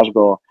contro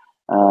Glasgow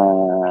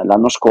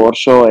l'anno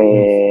scorso,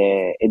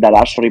 e da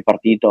là sono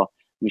ripartito,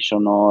 mi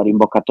sono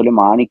rimboccato le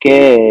maniche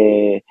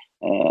e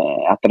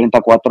a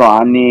 34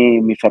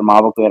 anni mi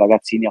fermavo con i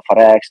ragazzini a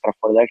fare extra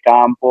fuori dal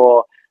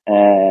campo,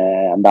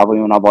 andavo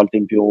una volta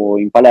in più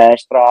in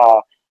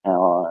palestra,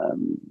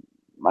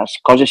 ma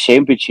cose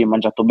semplici,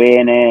 mangiato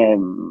bene,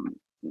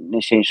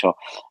 nel senso,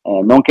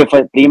 non che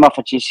prima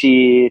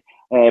facessi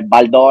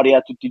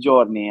baldoria tutti i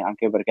giorni,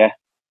 anche perché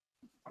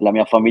la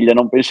mia famiglia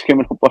non penso che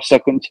me lo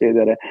possa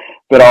concedere,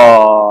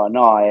 però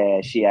no,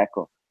 sì,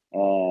 ecco,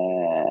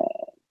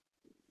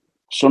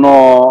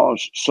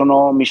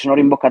 mi sono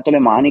rimboccato le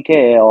maniche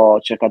e ho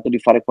cercato di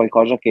fare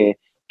qualcosa che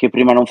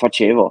prima non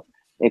facevo,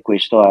 e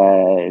questo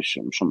è,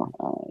 insomma,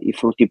 i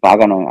frutti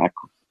pagano,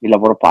 ecco, il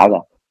lavoro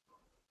paga.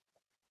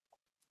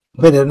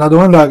 Vede, una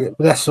domanda che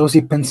adesso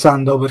così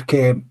pensando,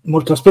 perché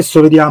molto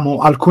spesso vediamo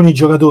alcuni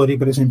giocatori,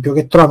 per esempio,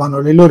 che trovano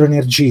le loro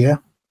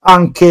energie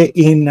anche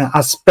in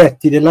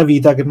aspetti della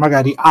vita che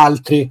magari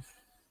altri,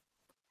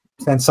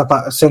 senza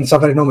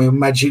fare nomi,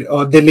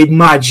 ho delle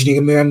immagini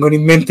che mi vengono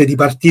in mente di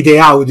partite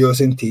audio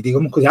sentiti,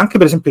 comunque anche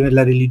per esempio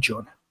nella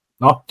religione,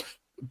 no?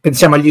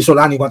 Pensiamo agli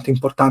isolani, quanto è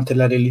importante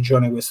la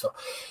religione questo.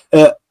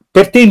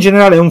 Per te in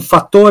generale è un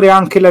fattore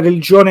anche la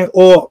religione,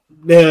 o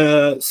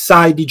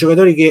sai di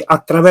giocatori che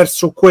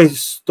attraverso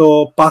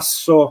questo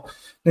passo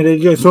nella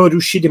religione sono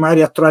riusciti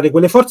magari a trovare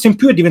quelle forze in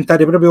più e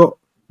diventare proprio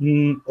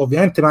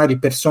ovviamente magari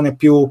persone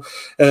più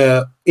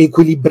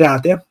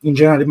equilibrate in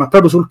generale, ma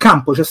proprio sul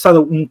campo c'è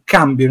stato un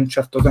cambio in un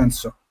certo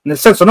senso, nel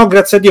senso no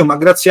grazie a Dio, ma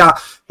grazie a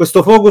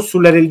questo focus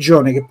sulla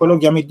religione, che poi lo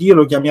chiami Dio,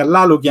 lo chiami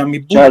Allah, lo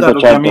chiami Buddha, certo.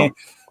 chiami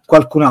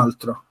qualcun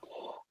altro.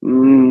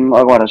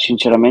 Guarda,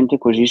 sinceramente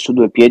così su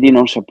due piedi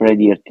non saprei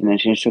dirti, nel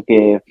senso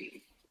che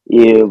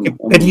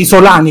per gli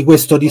isolani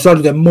questo di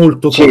solito è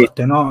molto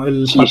forte, no?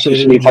 Il sì, fatto sì,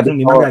 delle infatti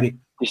religioni magari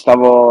ti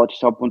stavo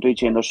appunto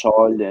dicendo,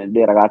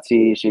 dei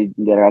ragazzi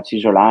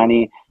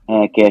isolani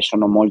che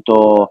sono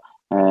molto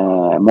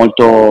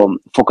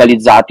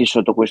focalizzati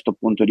sotto questo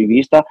punto di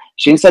vista,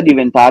 senza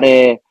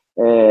diventare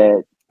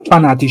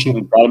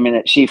fanatici.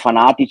 sì,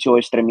 fanatici o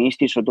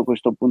estremisti sotto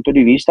questo punto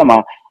di vista,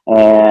 ma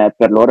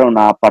per loro è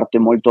una parte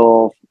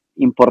molto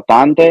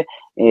importante,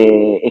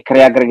 e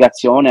crea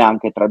aggregazione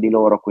anche tra di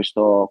loro,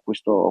 questo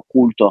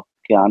culto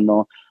che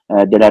hanno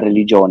della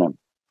religione.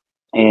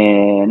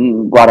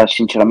 Guarda,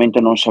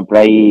 sinceramente non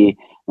saprei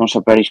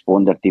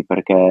risponderti,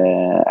 perché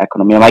ecco,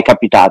 non mi è mai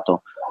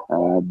capitato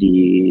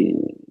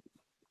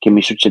che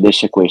mi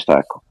succedesse questo,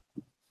 ecco.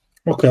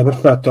 Ok,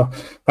 perfetto.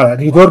 Allora,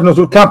 ritorno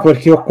sul campo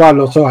perché io qua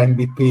lo so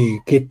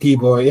MVP, che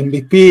tipo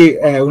MVP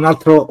è un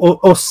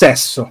altro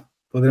ossesso,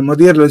 potremmo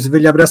dirlo, si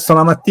sveglia presto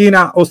la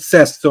mattina,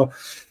 ossesso.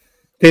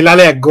 Te la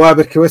leggo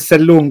perché questa è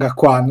lunga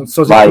qua, non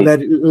so se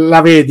tu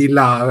la vedi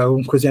là,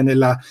 comunque sia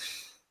nella...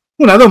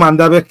 Una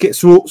domanda perché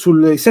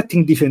sui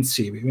setting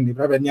difensivi, quindi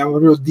proprio andiamo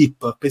proprio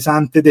deep,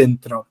 pesante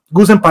dentro.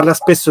 Gusen parla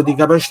spesso di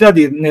capacità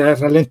di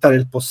rallentare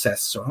il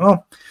possesso,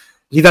 no?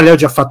 L'Italia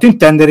oggi ha fatto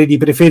intendere di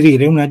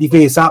preferire una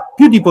difesa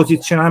più di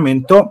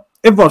posizionamento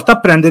e volta a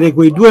prendere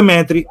quei 2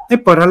 metri e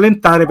poi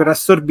rallentare per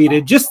assorbire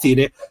e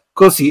gestire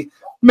così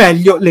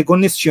meglio le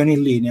connessioni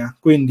in linea,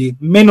 quindi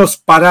meno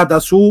sparata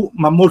su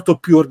ma molto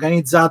più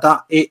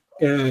organizzata e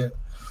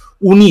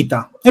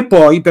unita. E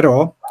poi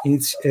però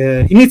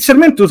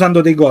inizialmente usando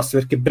dei ghost,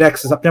 perché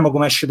Brex sappiamo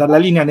come esce dalla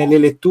linea nelle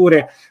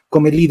letture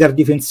come leader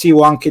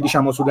difensivo anche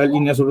diciamo sulla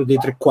linea solo dei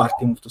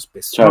 3/4 molto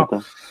spesso, certo.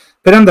 No?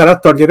 Per andare a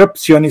togliere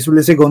opzioni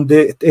sulle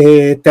seconde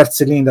e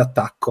terze linee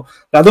d'attacco.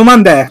 La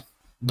domanda è,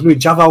 lui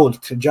già va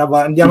oltre,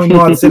 andiamo in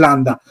Nuova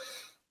Zelanda,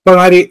 poi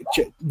magari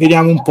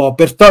vediamo un po',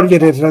 per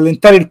togliere e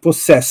rallentare il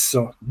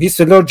possesso,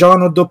 visto che loro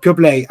giocano doppio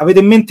play, avete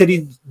in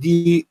mente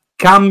di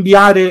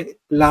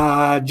cambiare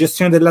la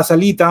gestione della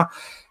salita,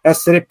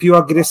 essere più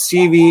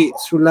aggressivi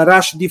sulla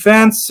rush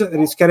defense,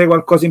 rischiare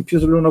qualcosa in più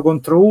sull'1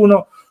 contro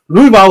 1?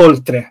 Lui va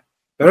oltre,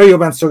 però io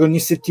penso che ogni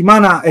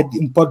settimana è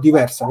un po'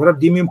 diversa, però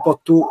dimmi un po'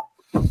 tu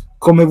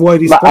come vuoi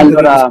rispondere,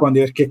 allora, rispondi,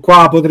 perché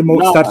qua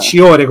potremmo starci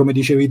ore, come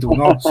dicevi tu,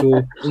 no? Su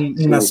Sì.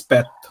 un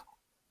aspetto.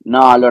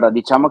 No, allora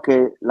diciamo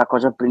che la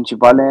cosa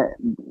principale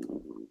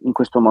in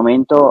questo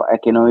momento è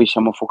che noi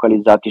siamo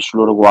focalizzati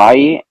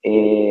sull'Uruguay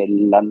e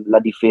la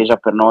difesa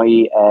per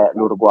noi è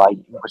l'Uruguay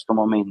in questo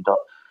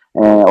momento.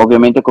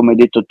 Ovviamente, come hai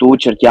detto tu,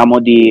 cerchiamo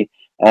di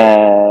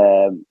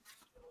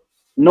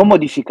non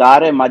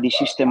modificare, ma di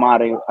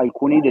sistemare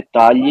alcuni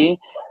dettagli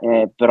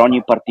per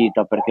ogni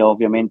partita, perché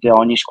ovviamente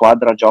ogni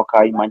squadra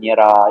gioca in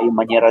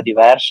maniera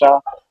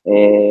diversa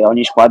e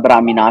ogni squadra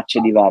ha minacce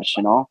diverse,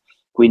 no?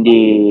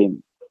 Quindi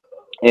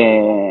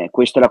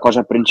questa è la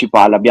cosa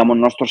principale. Abbiamo il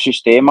nostro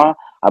sistema,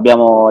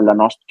 abbiamo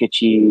che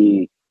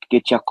ci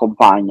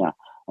accompagna,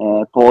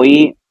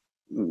 poi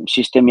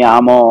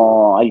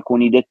sistemiamo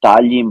alcuni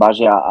dettagli in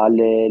base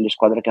alle le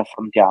squadre che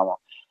affrontiamo.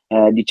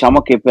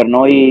 Diciamo che per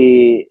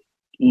noi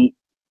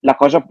la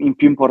cosa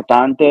più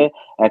importante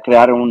è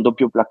creare un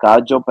doppio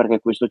placaggio,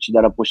 perché questo ci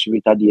dà la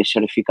possibilità di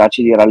essere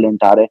efficaci, di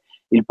rallentare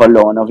il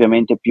pallone.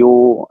 Ovviamente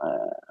più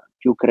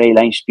crei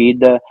line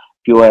speed,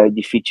 più è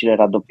difficile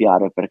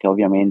raddoppiare, perché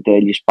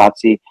ovviamente gli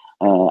spazi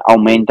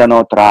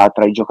aumentano tra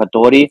i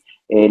giocatori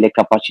e le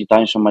capacità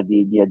insomma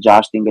di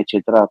adjusting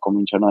eccetera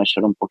cominciano a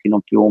essere un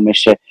pochino più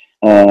messe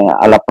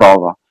alla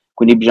prova.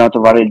 Quindi bisogna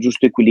trovare il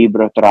giusto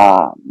equilibrio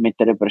tra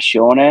mettere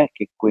pressione,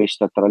 che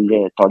questa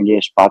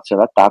toglie spazio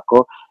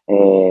all'attacco,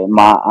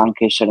 ma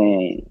anche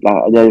di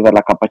avere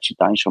la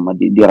capacità insomma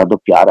di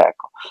raddoppiare,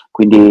 ecco.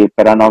 Quindi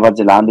per la Nuova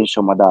Zelanda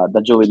insomma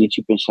da giovedì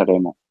ci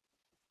penseremo.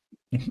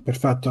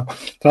 Perfetto.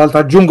 Tra l'altro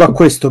aggiungo a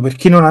questo, per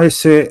chi non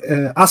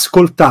avesse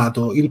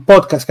ascoltato il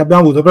podcast che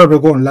abbiamo avuto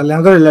proprio con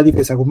l'allenatore della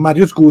difesa, con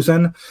Marius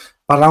Gusen,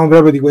 parlavamo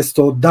proprio di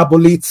questo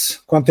double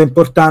hits, quanto è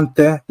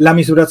importante la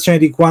misurazione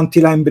di quanti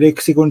line break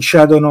si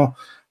concedono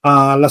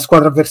alla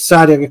squadra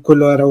avversaria, che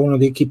quello era uno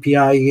dei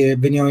KPI che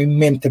venivano in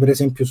mente, per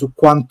esempio, su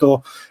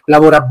quanto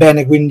lavora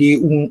bene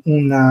quindi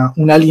una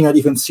linea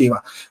difensiva.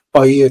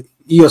 Poi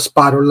io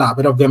sparo là,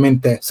 però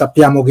ovviamente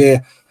sappiamo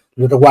che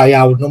l'Uruguay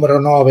ha un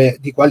numero 9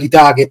 di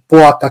qualità che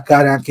può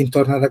attaccare anche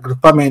intorno al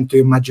raggruppamento.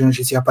 Io immagino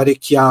ci sia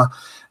parecchia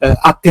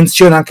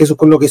attenzione anche su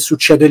quello che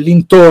succede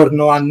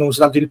l'intorno. Hanno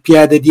usato il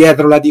piede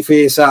dietro la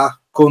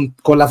difesa con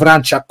la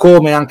Francia,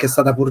 come anche è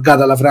stata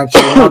purgata la Francia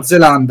e la Nuova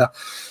Zelanda,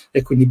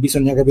 e quindi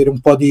bisogna capire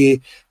un po'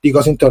 di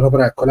cose intorno.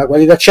 Però ecco, la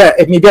qualità c'è,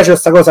 e mi piace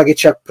questa cosa che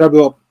c'è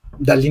proprio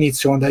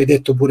dall'inizio, quando hai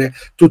detto pure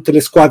tutte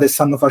le squadre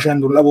stanno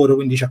facendo un lavoro,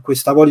 quindi c'è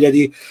questa voglia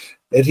di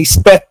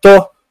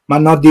rispetto, ma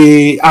no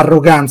di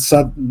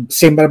arroganza.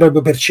 Sembra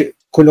proprio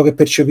quello che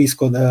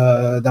percepisco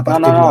da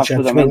parte tua, cioè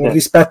un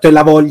rispetto e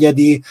la voglia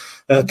di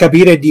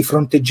capire e di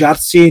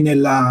fronteggiarsi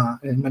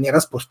in maniera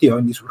sportiva,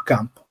 quindi sul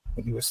campo.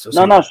 Quindi questo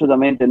no,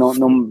 assolutamente,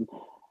 non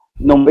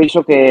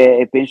penso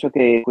penso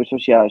che questo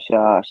sia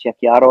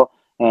chiaro.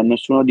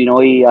 Nessuno di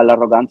noi ha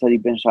l'arroganza di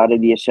pensare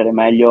di essere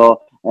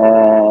meglio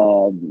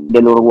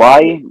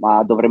dell'Uruguay,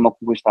 ma dovremmo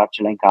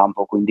conquistarcela in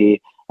campo, quindi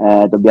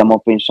dobbiamo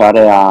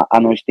pensare a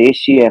noi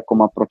stessi e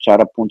come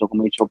approcciare, appunto,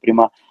 come dicevo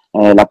prima,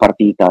 la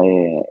partita,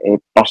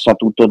 e passa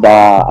tutto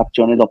da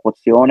azione dopo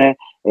azione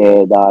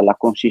e dalla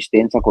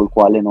consistenza col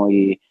quale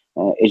noi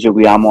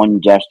eseguiamo ogni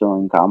gesto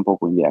in campo,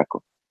 quindi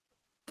ecco.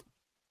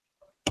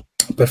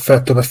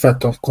 Perfetto,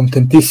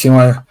 contentissimo.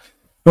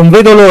 Non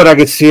vedo l'ora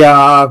che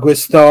sia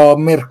questo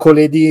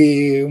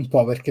mercoledì, un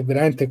po', perché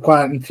veramente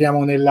qua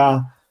entriamo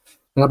nella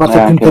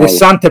parte più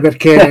interessante,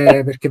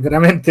 perché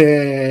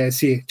veramente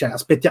sì, cioè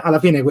alla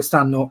fine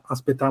quest'anno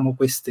aspettiamo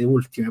queste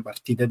ultime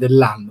partite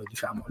dell'anno,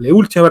 diciamo, le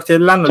ultime partite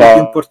dell'anno, le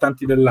più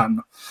importanti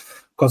dell'anno.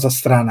 Cosa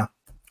strana.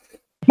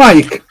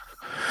 Mike,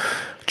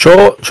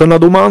 c'ho una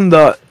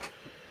domanda,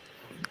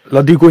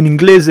 la dico in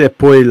inglese e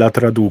poi la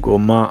traduco,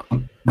 ma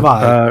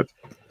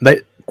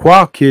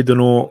qua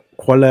chiedono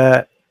qual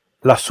è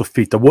la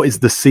soffitta, what is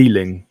the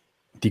ceiling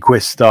di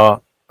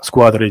questa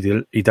squadra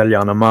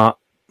italiana, ma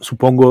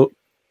suppongo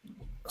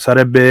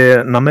sarebbe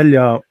una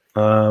meglio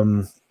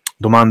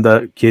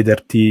domanda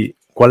chiederti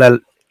qual è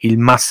il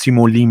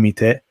massimo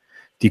limite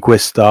di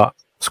questa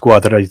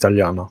squadra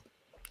italiana.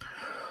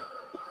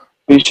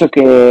 Penso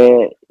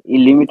che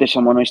il limite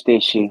siamo noi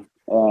stessi,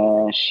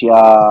 sia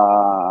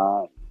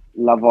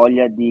la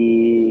voglia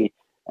di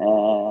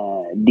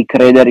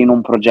credere in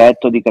un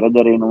progetto, di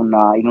credere in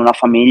una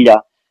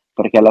famiglia,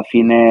 perché alla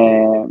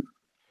fine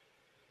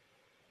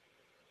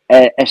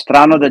è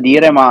strano da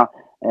dire, ma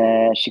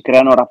si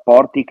creano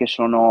rapporti che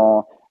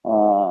sono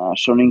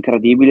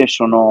incredibili,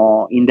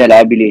 sono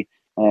indelebili.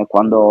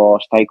 Quando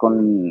stai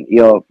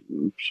io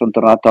sono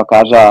tornato a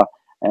casa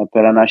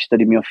per la nascita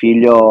di mio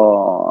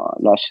figlio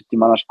la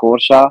settimana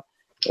scorsa,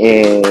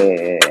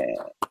 e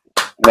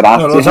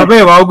grazie. Non lo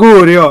sapevo,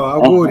 auguri.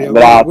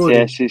 Grazie,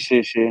 auguri.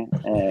 sì.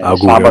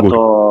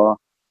 Auguri.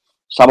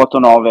 Sabato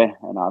 9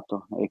 è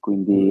nato, e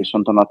quindi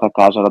sono tornato a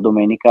casa la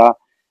domenica,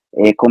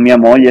 e con mia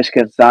moglie,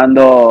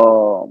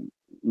 scherzando,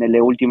 nelle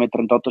ultime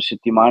 38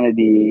 settimane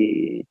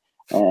di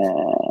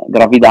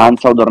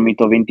gravidanza ho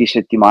dormito 20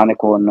 settimane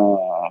con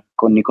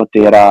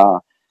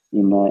Nicotera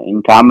in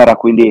camera,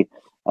 quindi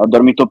ho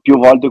dormito più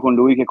volte con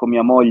lui che con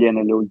mia moglie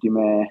negli ultimi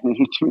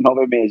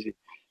 9 mesi,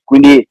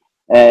 quindi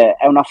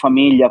è una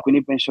famiglia,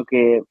 quindi penso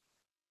che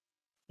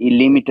il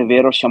limite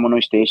vero siamo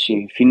noi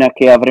stessi, fino a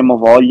che avremo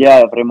voglia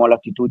e avremo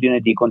l'attitudine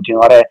di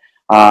continuare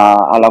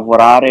a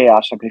lavorare,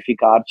 a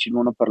sacrificarci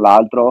l'uno per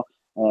l'altro,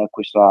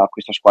 questa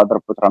squadra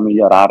potrà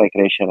migliorare e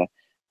crescere.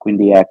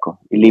 Quindi ecco,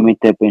 il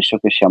limite penso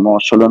che siamo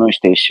solo noi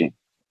stessi.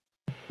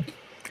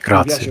 Grazie.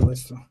 Mi piace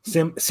questo.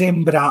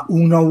 Sembra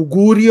un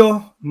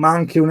augurio, ma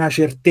anche una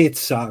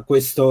certezza,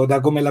 questo da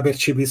come la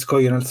percepisco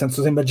io, nel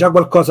senso sembra già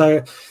qualcosa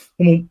che,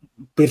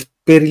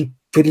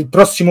 per il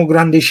prossimo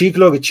grande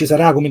ciclo che ci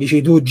sarà, come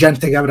dicevi tu,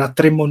 gente che avrà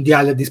 3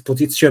 mondiali a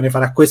disposizione,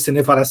 farà questo e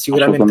ne farà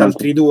sicuramente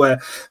altri 2,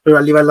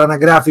 proprio a livello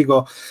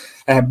anagrafico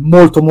è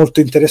molto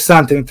molto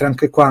interessante, mentre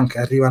anche qua anche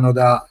arrivano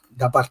da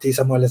parte di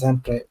Samuele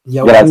sempre gli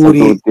auguri. Grazie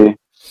a tutti.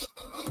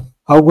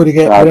 Auguri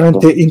che è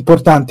veramente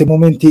importante,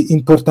 momenti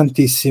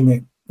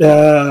importantissimi.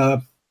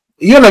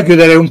 Io la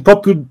chiuderei un po'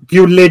 più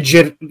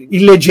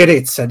in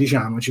leggerezza,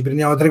 diciamo, ci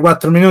prendiamo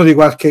 3-4 minuti,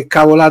 qualche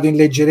cavolato in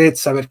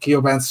leggerezza, perché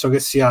io penso che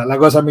sia la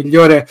cosa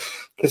migliore,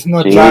 che se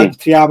no già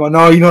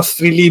entriamo i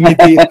nostri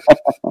limiti.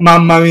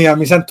 Mamma mia,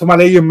 mi sento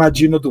male io,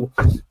 immagino tu.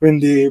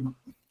 Quindi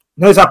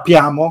noi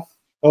sappiamo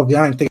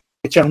ovviamente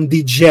che c'è un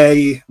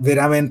DJ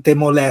veramente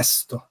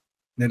molesto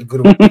nel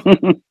gruppo.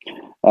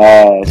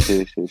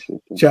 Sì.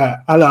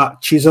 Cioè, allora,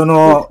 ci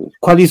sono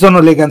quali sono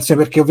le canzoni?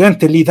 Perché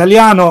ovviamente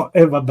l'italiano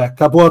e vabbè,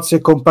 Capozzi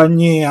e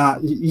compagnia,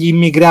 gli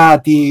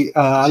immigrati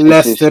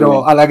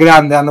all'estero alla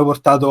grande hanno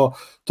portato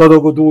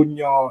Toto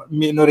Cotugno,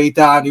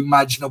 Minoritano,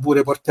 immagino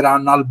pure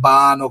porteranno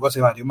Albano,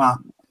 cose varie, ma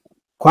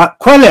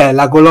qual è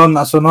la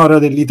colonna sonora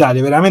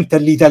dell'Italia? Veramente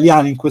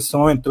all'italiano in questo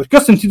momento? Perché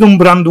ho sentito un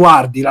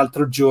Branduardi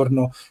l'altro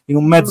giorno in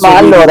un mezzo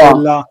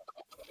della...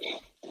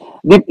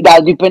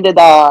 Dipende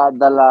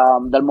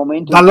dal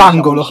momento,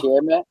 dall'angolo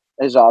insieme,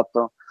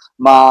 esatto,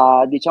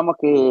 ma diciamo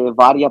che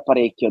varia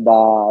parecchio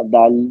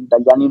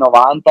dagli anni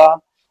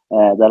 90,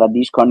 dalla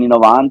disco anni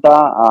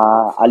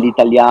 90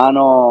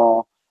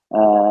 all'italiano,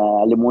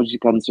 alle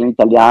canzoni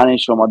italiane,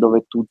 insomma,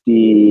 dove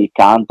tutti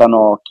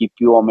cantano, chi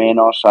più o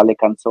meno sa le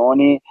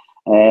canzoni,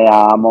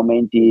 a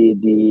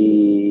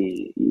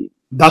momenti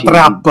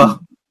trap.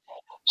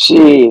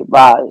 Sì,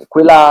 ma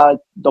quella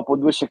dopo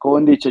 2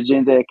 secondi c'è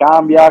gente che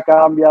cambia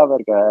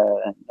perché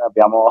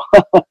abbiamo...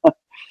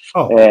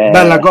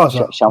 bella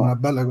cosa, una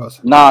bella cosa.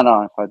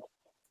 No, infatti,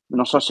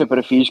 non so se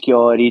per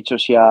Fischio e Riccio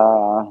sia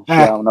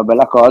una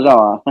bella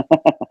cosa,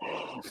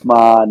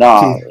 ma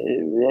no,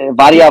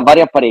 varia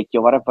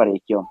parecchio.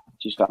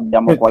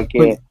 Abbiamo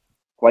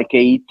qualche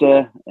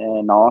hit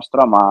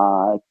nostra,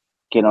 ma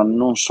che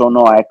non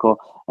sono, ecco,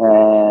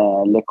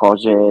 le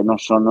cose, non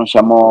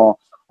siamo...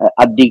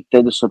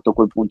 addicted sotto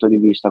quel punto di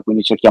vista,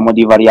 quindi cerchiamo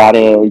di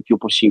variare il più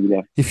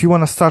possibile. If you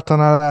want to start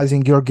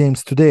analyzing your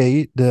games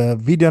today, the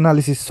video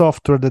analysis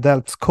software that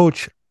helps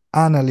coach,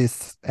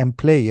 analysts and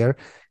player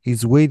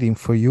is waiting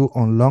for you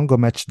on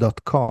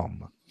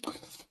longomatch.com.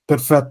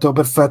 Perfetto,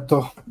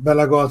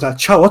 bella cosa.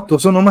 Ciao Otto,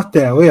 sono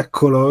Matteo,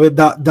 eccolo,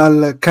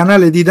 dal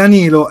canale di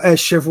Danilo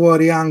esce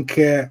fuori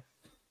anche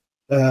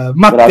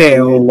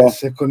Matteo, che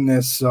si è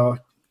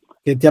connesso,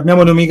 che ti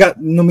abbiamo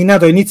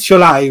nominato a inizio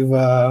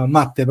live,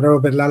 Matte,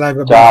 proprio per la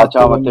live che abbiamo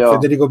fatto con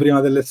Federico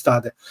prima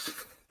dell'estate.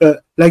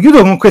 La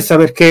chiudo con questa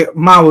perché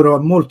Mauro è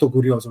molto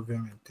curioso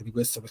ovviamente di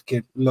questo,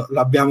 perché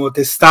l'abbiamo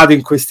testato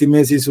in questi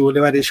mesi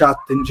sulle varie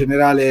chat, in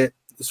generale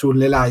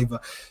sulle live.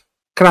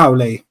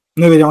 Crowley,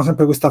 noi vediamo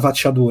sempre questa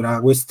facciatura,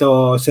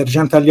 questo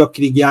sergente agli occhi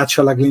di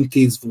ghiaccio alla Clint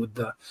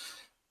Eastwood.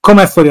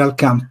 Com'è fuori dal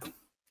campo?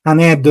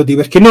 Aneddoti,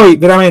 perché noi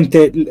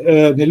veramente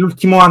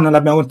nell'ultimo anno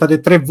l'abbiamo contate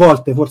 3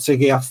 volte forse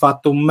che ha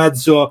fatto un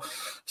mezzo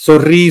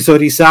sorriso,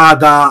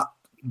 risata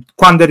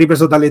quando è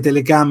ripreso dalle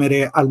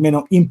telecamere,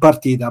 almeno in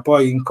partita,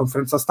 poi in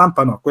conferenza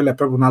stampa no, quello è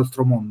proprio un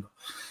altro mondo.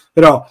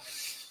 Però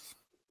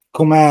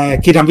come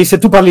Kiran, visto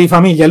che tu parli di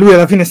famiglia, lui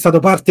alla fine è stato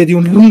parte di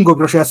un lungo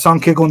processo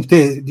anche con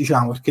te,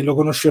 diciamo, perché lo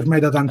conosci ormai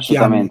da tanti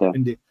anni,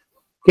 quindi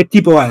che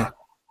tipo è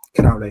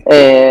Crowley?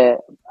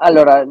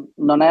 Allora,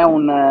 non è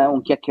un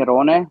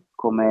chiacchierone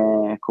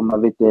come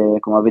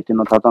avete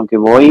notato anche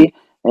voi,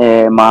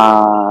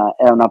 ma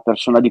è una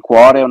persona di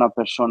cuore, è una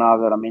persona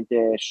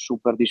veramente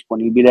super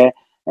disponibile,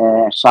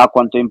 sa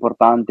quanto è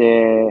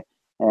importante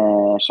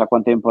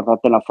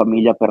la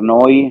famiglia per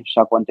noi,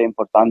 sa quanto è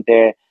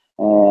importante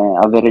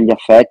avere gli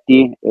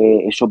affetti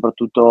e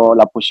soprattutto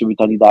la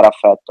possibilità di dare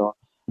affetto.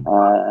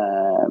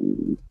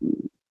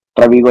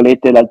 Tra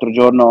virgolette, l'altro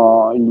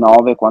giorno, il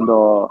 9,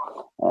 quando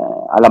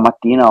alla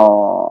mattina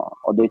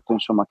ho detto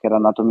insomma che era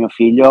nato mio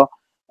figlio,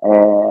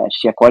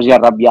 si è quasi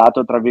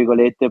arrabbiato tra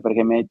virgolette,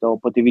 perché mi ha detto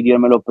potevi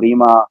dirmelo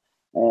prima,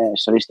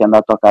 saresti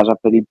andato a casa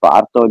per il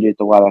parto. Gli ho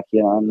detto guarda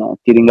Kieran,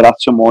 ti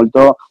ringrazio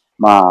molto,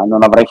 ma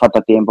non avrei fatto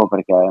a tempo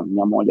perché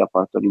mia moglie ha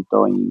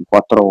partorito in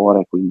 4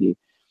 ore, quindi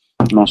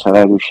non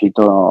sarei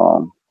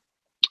riuscito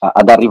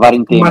ad arrivare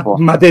in tempo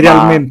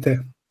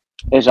materialmente.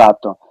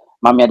 Esatto,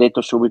 ma mi ha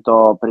detto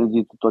subito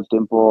prendi tutto il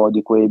tempo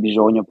di cui hai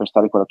bisogno per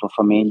stare con la tua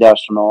famiglia,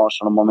 sono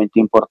momenti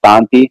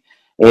importanti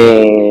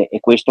e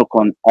questo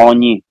con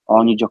ogni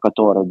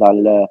giocatore,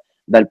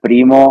 dal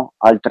primo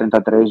al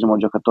 33esimo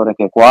giocatore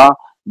che è qua,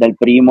 dal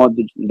primo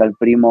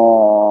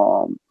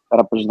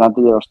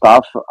rappresentante dello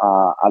staff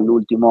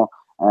all'ultimo.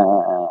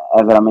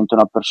 È veramente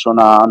una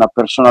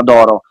persona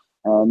d'oro.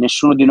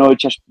 Nessuno di noi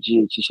ci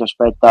si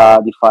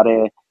aspetta di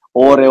fare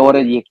ore e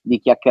ore di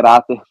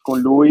chiacchierate con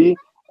lui,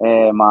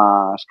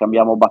 ma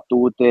scambiamo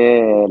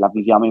battute, la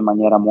viviamo in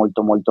maniera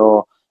molto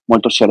molto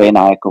molto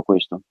serena, ecco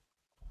questo.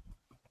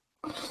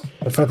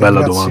 Perfetto,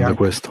 Bella grazie domanda anche.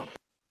 questa.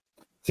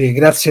 Sì,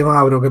 grazie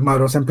Mauro, che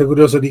Mauro è sempre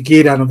curioso di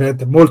Kiran,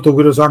 ovviamente molto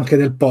curioso anche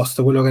del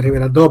post, quello che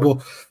arriverà dopo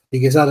di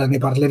Quesada. Ne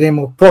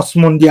parleremo post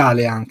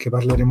mondiale, anche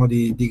parleremo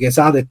di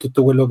Quesada e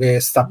tutto quello che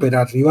sta per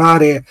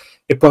arrivare,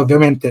 e poi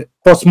ovviamente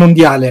post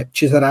mondiale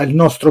ci sarà il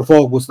nostro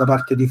focus da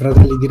parte di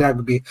Fratelli di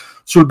Rugby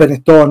sul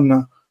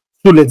Benetton,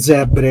 sulle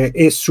zebre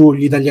e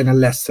sugli italiani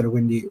all'estero,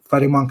 quindi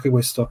faremo anche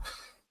questo.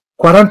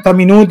 40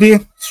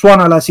 minuti,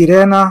 suona la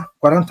sirena,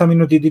 40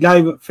 minuti di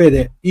live.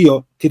 Fede,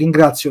 io ti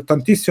ringrazio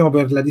tantissimo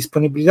per la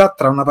disponibilità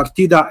tra una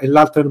partita e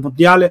l'altra del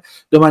mondiale.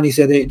 Domani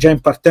siete già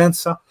in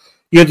partenza.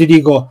 Io ti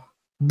dico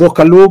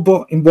bocca al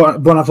lupo,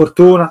 buona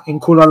fortuna, in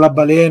culo alla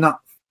balena,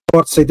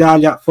 forza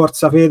Italia,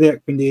 forza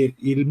Fede, quindi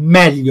il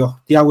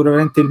meglio, ti auguro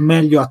veramente il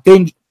meglio a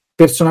te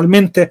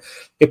personalmente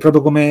e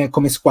proprio come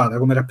squadra,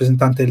 come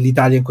rappresentante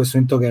dell'Italia in questo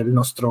momento, che è il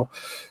nostro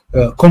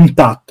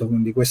contatto,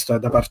 quindi questo è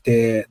da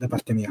parte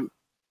mia.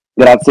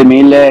 Grazie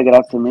mille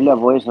a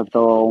voi, è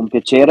stato un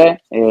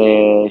piacere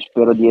e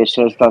spero di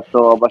essere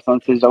stato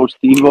abbastanza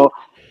esaustivo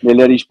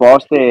nelle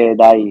risposte. E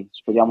dai,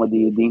 speriamo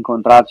di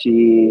incontrarci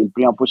il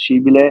prima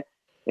possibile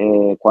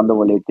e quando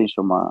volete,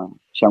 insomma,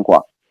 siamo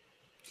qua.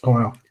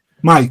 Come no.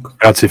 Mike.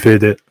 Grazie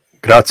Fede,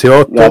 grazie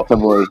Otto. Grazie a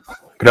voi.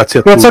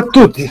 Grazie a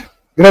tutti.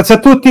 Grazie a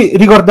tutti,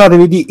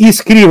 ricordatevi di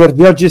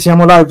iscrivervi, oggi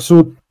siamo live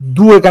su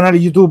 2 canali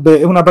YouTube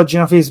e una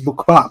pagina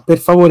Facebook, ma per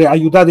favore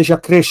aiutateci a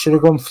crescere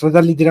con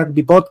Fratelli di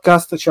Rugby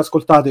Podcast, ci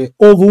ascoltate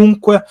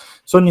ovunque,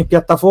 su ogni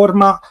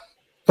piattaforma,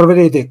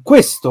 troverete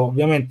questo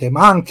ovviamente,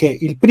 ma anche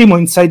il primo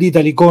Inside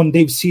Italy con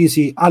Dave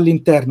Sisi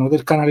all'interno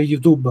del canale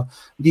YouTube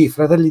di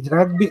Fratelli di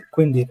Rugby,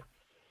 quindi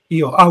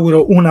io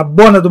auguro una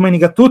buona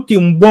domenica a tutti,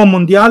 un buon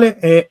mondiale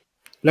e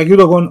la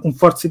chiudo con un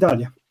Forza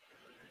Italia.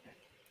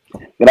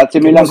 Grazie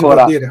mille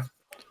ancora.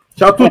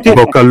 Ciao a tutti.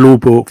 Bocca al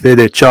lupo,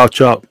 Fede, ciao.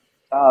 Ciao.